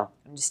right now.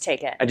 And just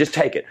take it. And just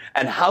take it.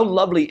 And how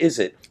lovely is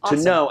it to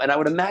know, and I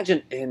would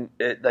imagine in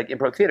like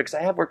improv theater, because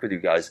I have worked with you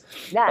guys,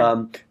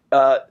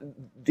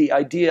 the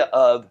idea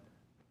of,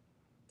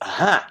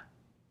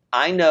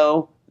 I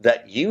know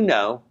that you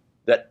know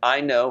that I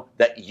know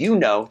that you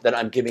know that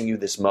I'm giving you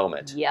this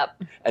moment.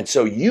 Yep. And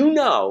so you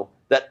know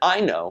that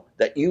I know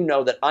that you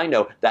know that I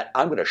know that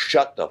I'm going to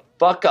shut the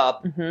fuck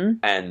up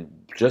and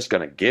just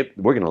going to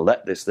we're going to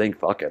let this thing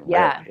fucking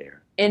live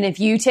here. And if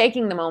you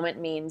taking the moment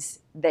means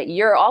that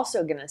you're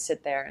also going to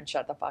sit there and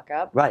shut the fuck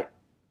up. Right.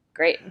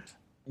 Great.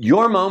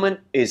 Your moment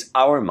is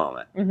our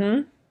moment.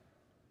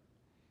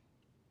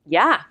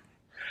 Yeah.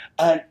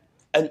 And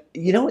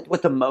you know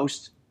what the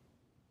most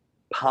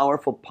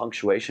powerful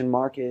punctuation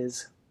mark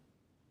is?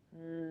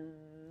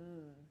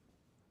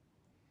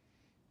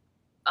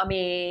 I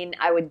mean,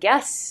 I would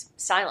guess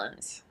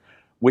silence.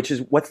 What's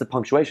the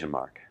punctuation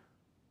mark?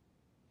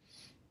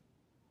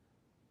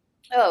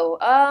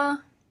 Oh,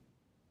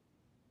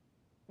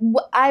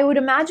 I would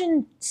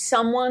imagine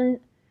someone.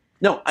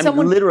 No, I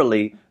mean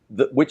literally,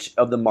 which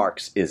of the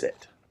marks is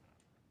it?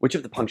 Which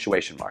of the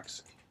punctuation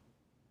marks?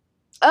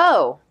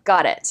 Oh,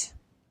 got it.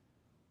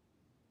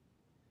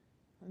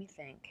 Let me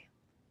think.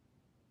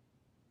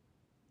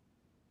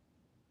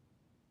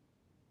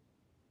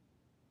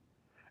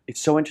 It's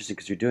so interesting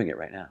because you're doing it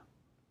right now.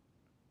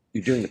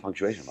 You're doing the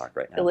punctuation mark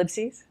right now.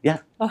 Ellipses? Yeah.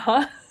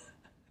 Uh-huh.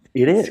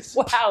 It is.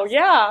 Wow,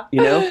 yeah.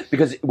 You know,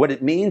 because what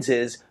it means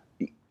is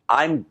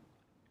I'm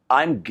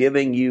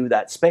giving you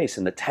that space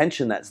and the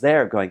tension that's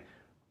there going,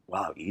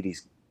 wow,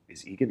 is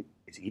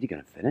Edie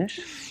gonna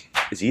finish?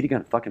 Is Edie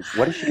gonna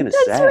what is she gonna say?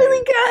 That's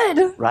really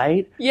good.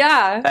 Right?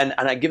 Yeah. And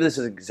I give this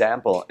as an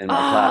example in my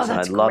class, and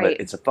I love great.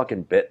 it. It's a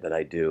fucking bit that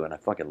I do, and I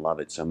fucking love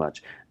it so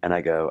much. And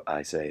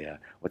I say,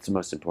 what's the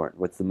most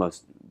important? What's the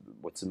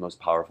most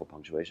powerful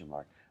punctuation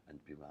mark?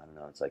 And people, I don't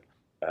know. It's like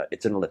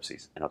it's an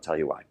ellipses, and I'll tell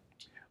you why.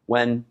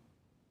 When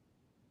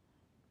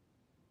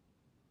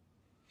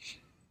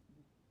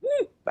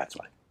that's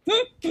why.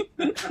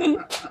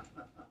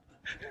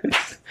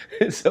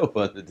 It's so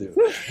fun to do.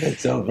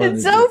 It's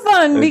so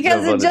fun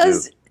because it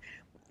just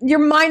your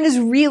mind is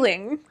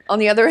reeling on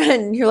the other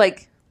end. You're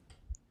like,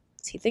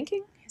 is he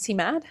thinking? Is he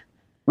mad?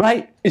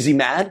 Right? Is he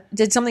mad?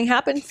 Did something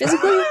happen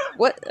physically?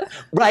 What?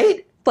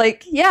 Right?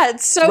 Like, yeah,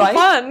 it's so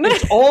fun.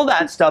 It's all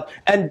that stuff.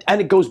 And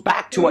it goes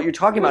back to what you're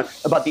talking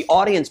about the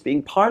audience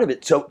being part of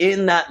it. So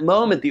in that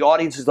moment, the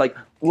audience is like,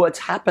 what's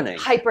happening?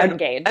 Hyper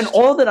engaged. And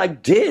all that I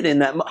did in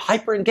that,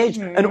 hyper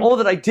engaged. And all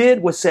that I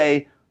did was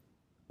say,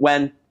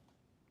 when.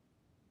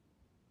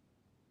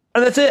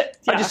 And that's it.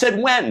 Yeah. I just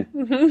said when.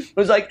 It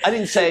was like, I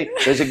didn't say,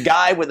 there's a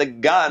guy with a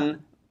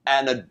gun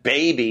and a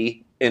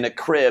baby in a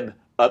crib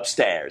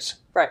upstairs.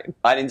 Right.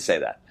 I didn't say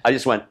that. I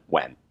just went,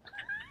 when.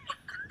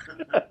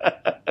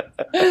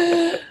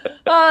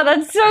 Oh,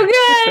 that's so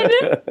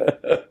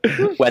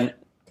good. When.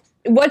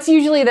 What's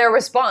usually their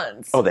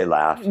response? Oh, they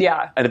laugh.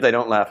 Yeah. And if they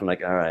don't laugh, I'm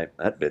like, all right,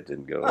 that bit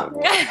didn't go over.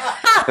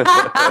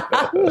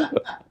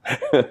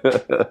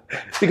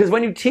 Because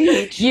when you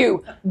teach...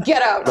 You,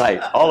 get out. Right,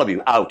 all of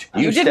you, out.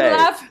 You stay. Didn't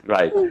laugh?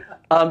 Right.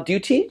 Do you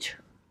teach?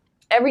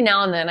 Every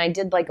now and then. I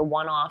did like a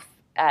one-off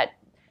at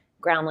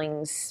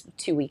Groundlings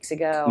 2 weeks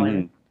ago.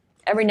 And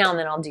every now and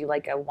then I'll do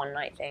like a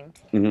one-night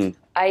thing.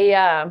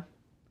 I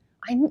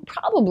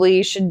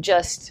probably should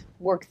just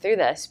work through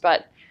this,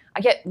 but I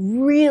get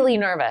really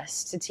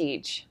nervous to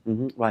teach.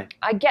 Why?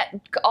 I get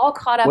all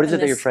caught up in this. What is it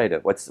that you're afraid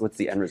of? What's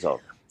the end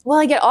result? Well,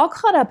 I get all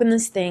caught up in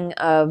this thing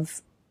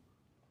of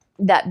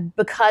that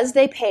because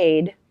they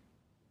paid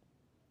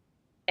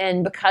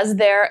and because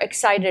they're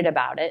excited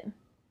about it,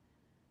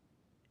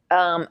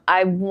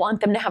 I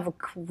want them to have a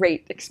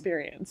great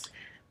experience.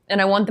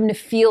 And I want them to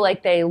feel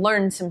like they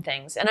learned some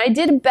things. And I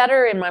did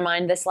better in my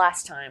mind this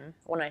last time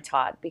when I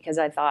taught because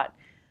I thought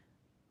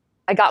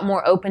I got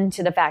more open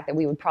to the fact that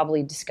we would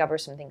probably discover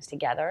some things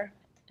together.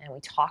 And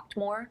we talked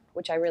more,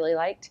 which I really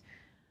liked.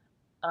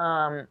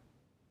 How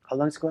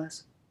long's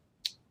class?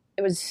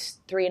 It was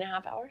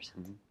 3.5 hours.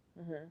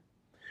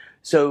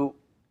 So,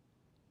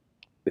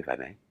 if I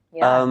may,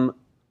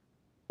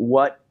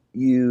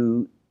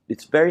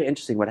 it's very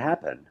interesting what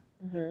happened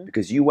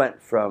because you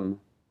went from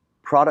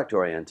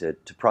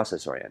product-oriented to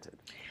process-oriented.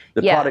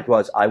 The product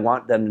was, I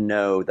want them to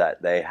know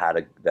that they had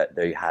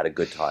a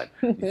good time.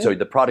 So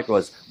the product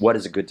was, what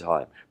is a good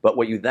time? But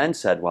what you then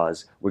said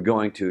was, we're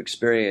going to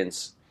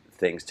experience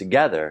things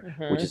together,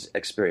 which is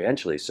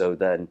experientially. So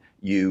then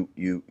you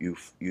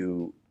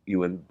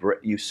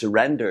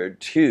surrendered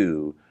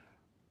to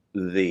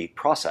the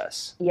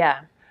process.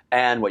 Yeah.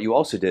 And what you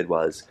also did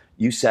was,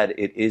 you said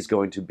it is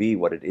going to be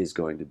what it is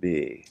going to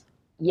be.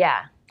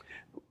 Yeah.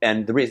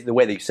 And the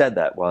way that you said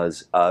that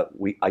was,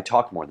 I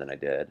talk more than I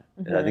did.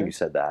 And I think you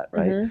said that,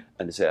 right?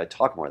 And to say I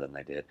talk more than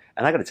I did.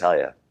 And I got to tell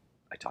you,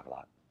 I talk a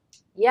lot.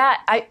 Yeah,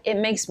 it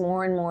makes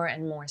more and more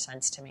and more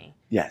sense to me.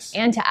 Yes.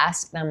 And to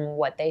ask them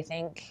what they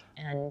think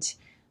and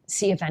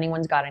see if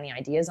anyone's got any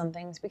ideas on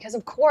things. Because,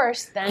 of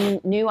course, then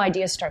new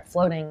ideas start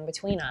floating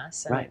between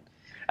us. And right.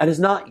 And it's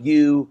not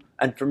you.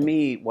 And for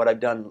me, what I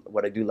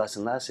do less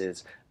and less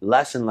is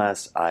less and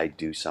less I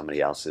do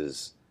somebody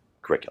else's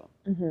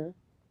curriculum.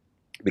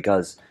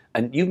 Because,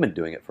 and you've been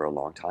doing it for a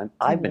long time.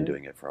 I've been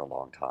doing it for a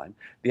long time.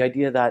 The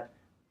idea that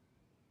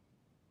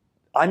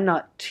I'm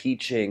not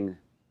teaching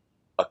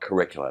a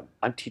curriculum.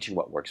 I'm teaching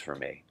what works for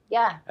me.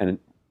 Yeah. And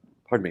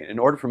pardon me, in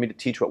order for me to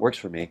teach what works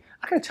for me,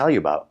 I got to tell you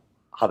about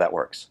how that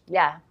works.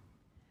 Yeah.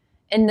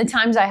 And the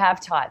times I have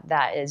taught,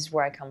 that is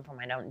where I come from.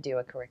 I don't do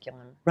a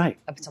curriculum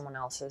of someone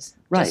else's.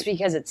 Right. Just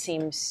because it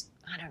seems,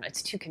 I don't know,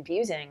 it's too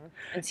confusing.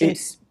 It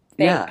seems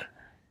fake.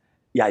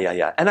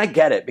 Yeah. And I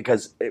get it,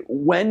 because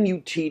when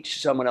you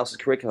teach someone else's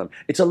curriculum,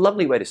 it's a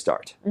lovely way to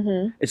start.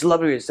 It's a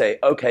lovely way to say,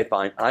 okay,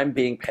 fine, I'm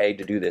being paid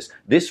to do this.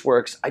 This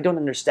works. I don't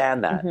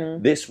understand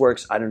that. This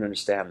works. I don't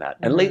understand that.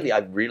 And lately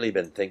I've really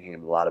been thinking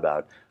a lot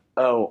about,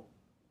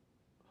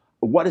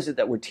 what is it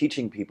that we're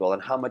teaching people,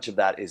 and how much of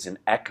that is an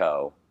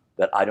echo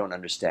that I don't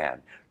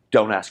understand?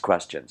 Don't ask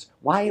questions.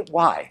 Why?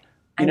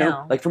 You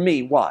know, like for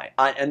me, why?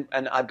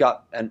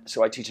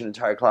 So I teach an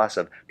entire class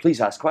of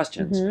please ask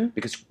questions,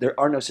 because there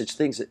are no such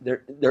things.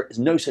 There is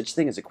no such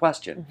thing as a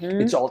question.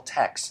 It's all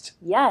text.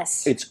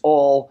 Yes. It's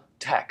all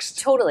text.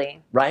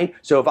 Totally. Right?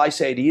 So if I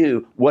say to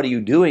you, what are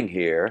you doing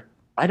here?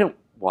 I don't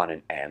want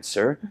an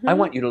answer. I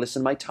want you to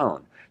listen to my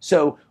tone.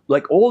 So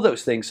like all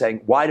those things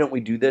saying, why don't we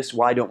do this?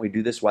 Why don't we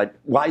do this? Why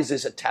is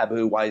this a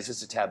taboo? Why is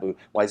this a taboo?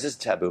 Why is this a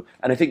taboo?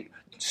 And I think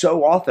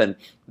so often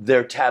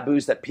they're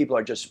taboos that people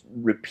are just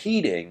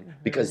repeating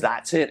because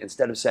that's it,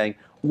 instead of saying,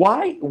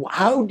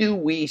 how do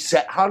we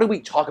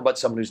talk about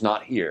someone who's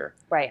not here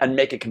and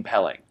make it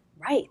compelling?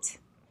 Right.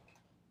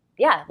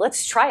 Yeah,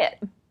 let's try it.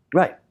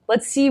 Right.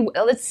 Let's see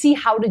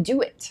how to do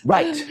it.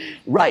 Right,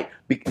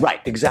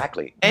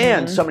 exactly.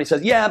 And somebody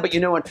says, yeah, but you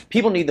know what?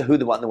 People need the who,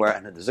 the what, and the where,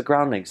 and there's a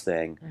groundlings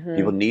thing.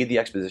 People need the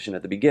exposition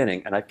at the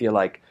beginning, and I feel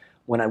like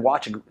when I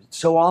watch a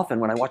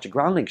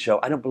groundling show,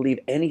 I don't believe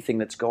anything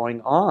that's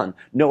going on.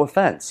 No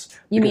offense.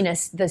 You mean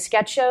the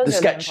sketch shows? The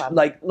sketch,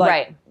 like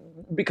right.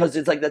 Because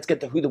it's like, let's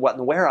get the who, the what,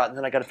 and the where out, and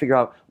then I got to figure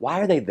out, why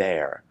are they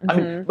there? I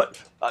mean,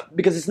 but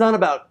because it's not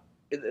about.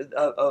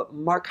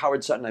 Mark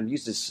Howard Sutton, I've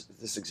used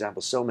this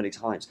example so many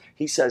times.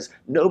 He says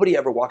nobody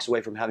ever walks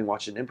away from having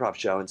watched an improv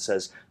show and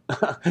says,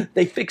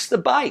 they fixed the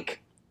bike.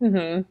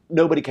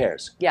 Nobody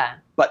cares. Yeah.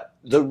 But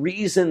the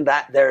reason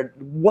that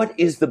what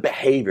is the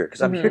behavior?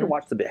 Because I'm here to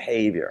watch the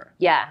behavior.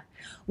 Yeah.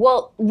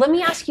 Well, let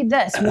me ask you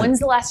this. When's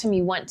the last time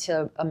you went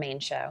to a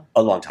main show?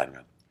 A long time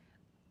ago.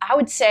 I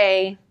would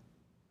say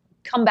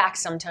come back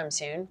sometime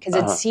soon, because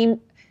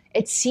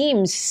it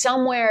seems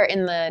somewhere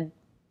in the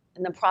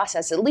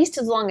process, at least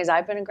as long as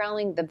I've been a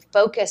groundling, the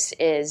focus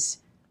is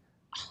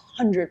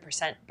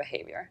 100%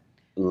 behavior.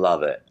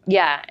 Love it.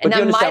 Yeah, and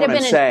that might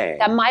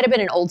have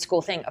been an old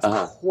school thing.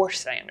 Of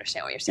course, I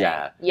understand what you're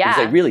saying. Yeah,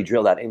 because they really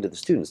drill that into the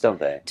students, don't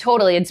they?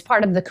 Totally, it's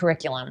part of the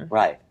curriculum.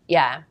 Right.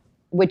 Yeah,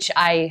 which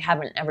I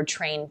haven't ever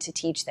trained to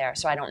teach there,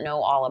 so I don't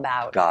know all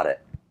about. Got it.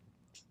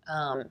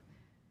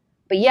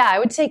 But yeah, I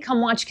would say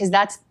come watch, because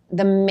that's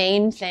the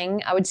main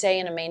thing I would say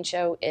in a main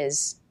show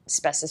is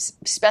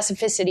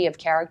specificity of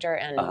character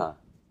and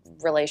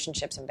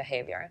relationships and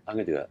behavior. I'm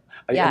gonna do it.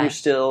 And you're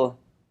still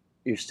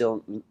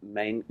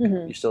main.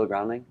 You're still a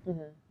groundling.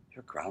 You're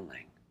a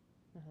groundling.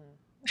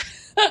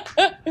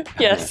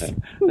 Yes,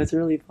 that's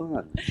really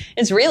fun.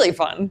 It's really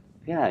fun.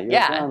 Yeah,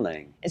 you're a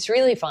groundling. It's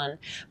really fun.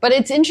 But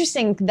it's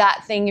interesting,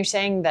 that thing you're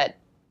saying that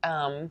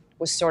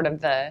was sort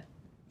of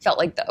felt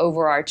like the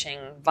overarching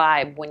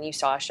vibe when you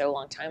saw a show a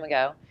long time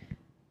ago.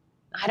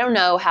 I don't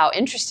know how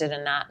interested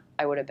in that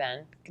I would have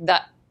been.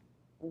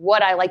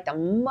 What I liked the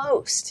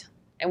most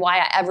and why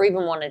I ever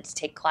even wanted to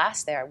take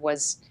class there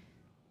was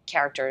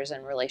characters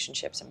and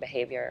relationships and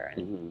behavior.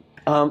 And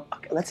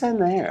okay, let's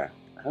end there.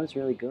 That was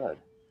really good.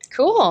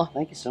 Cool.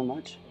 Thank you so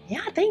much.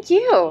 Yeah, thank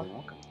you. You're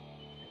welcome.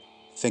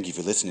 Thank you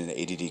for listening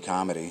to ADD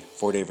Comedy.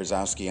 For Dave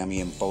Rosowski, I'm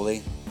Ian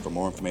Foley. For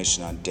more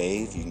information on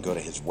Dave, you can go to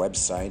his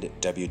website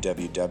at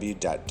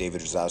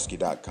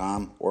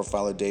www.davidrozowski.com or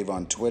follow Dave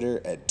on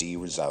Twitter at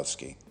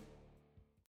 @drozowski.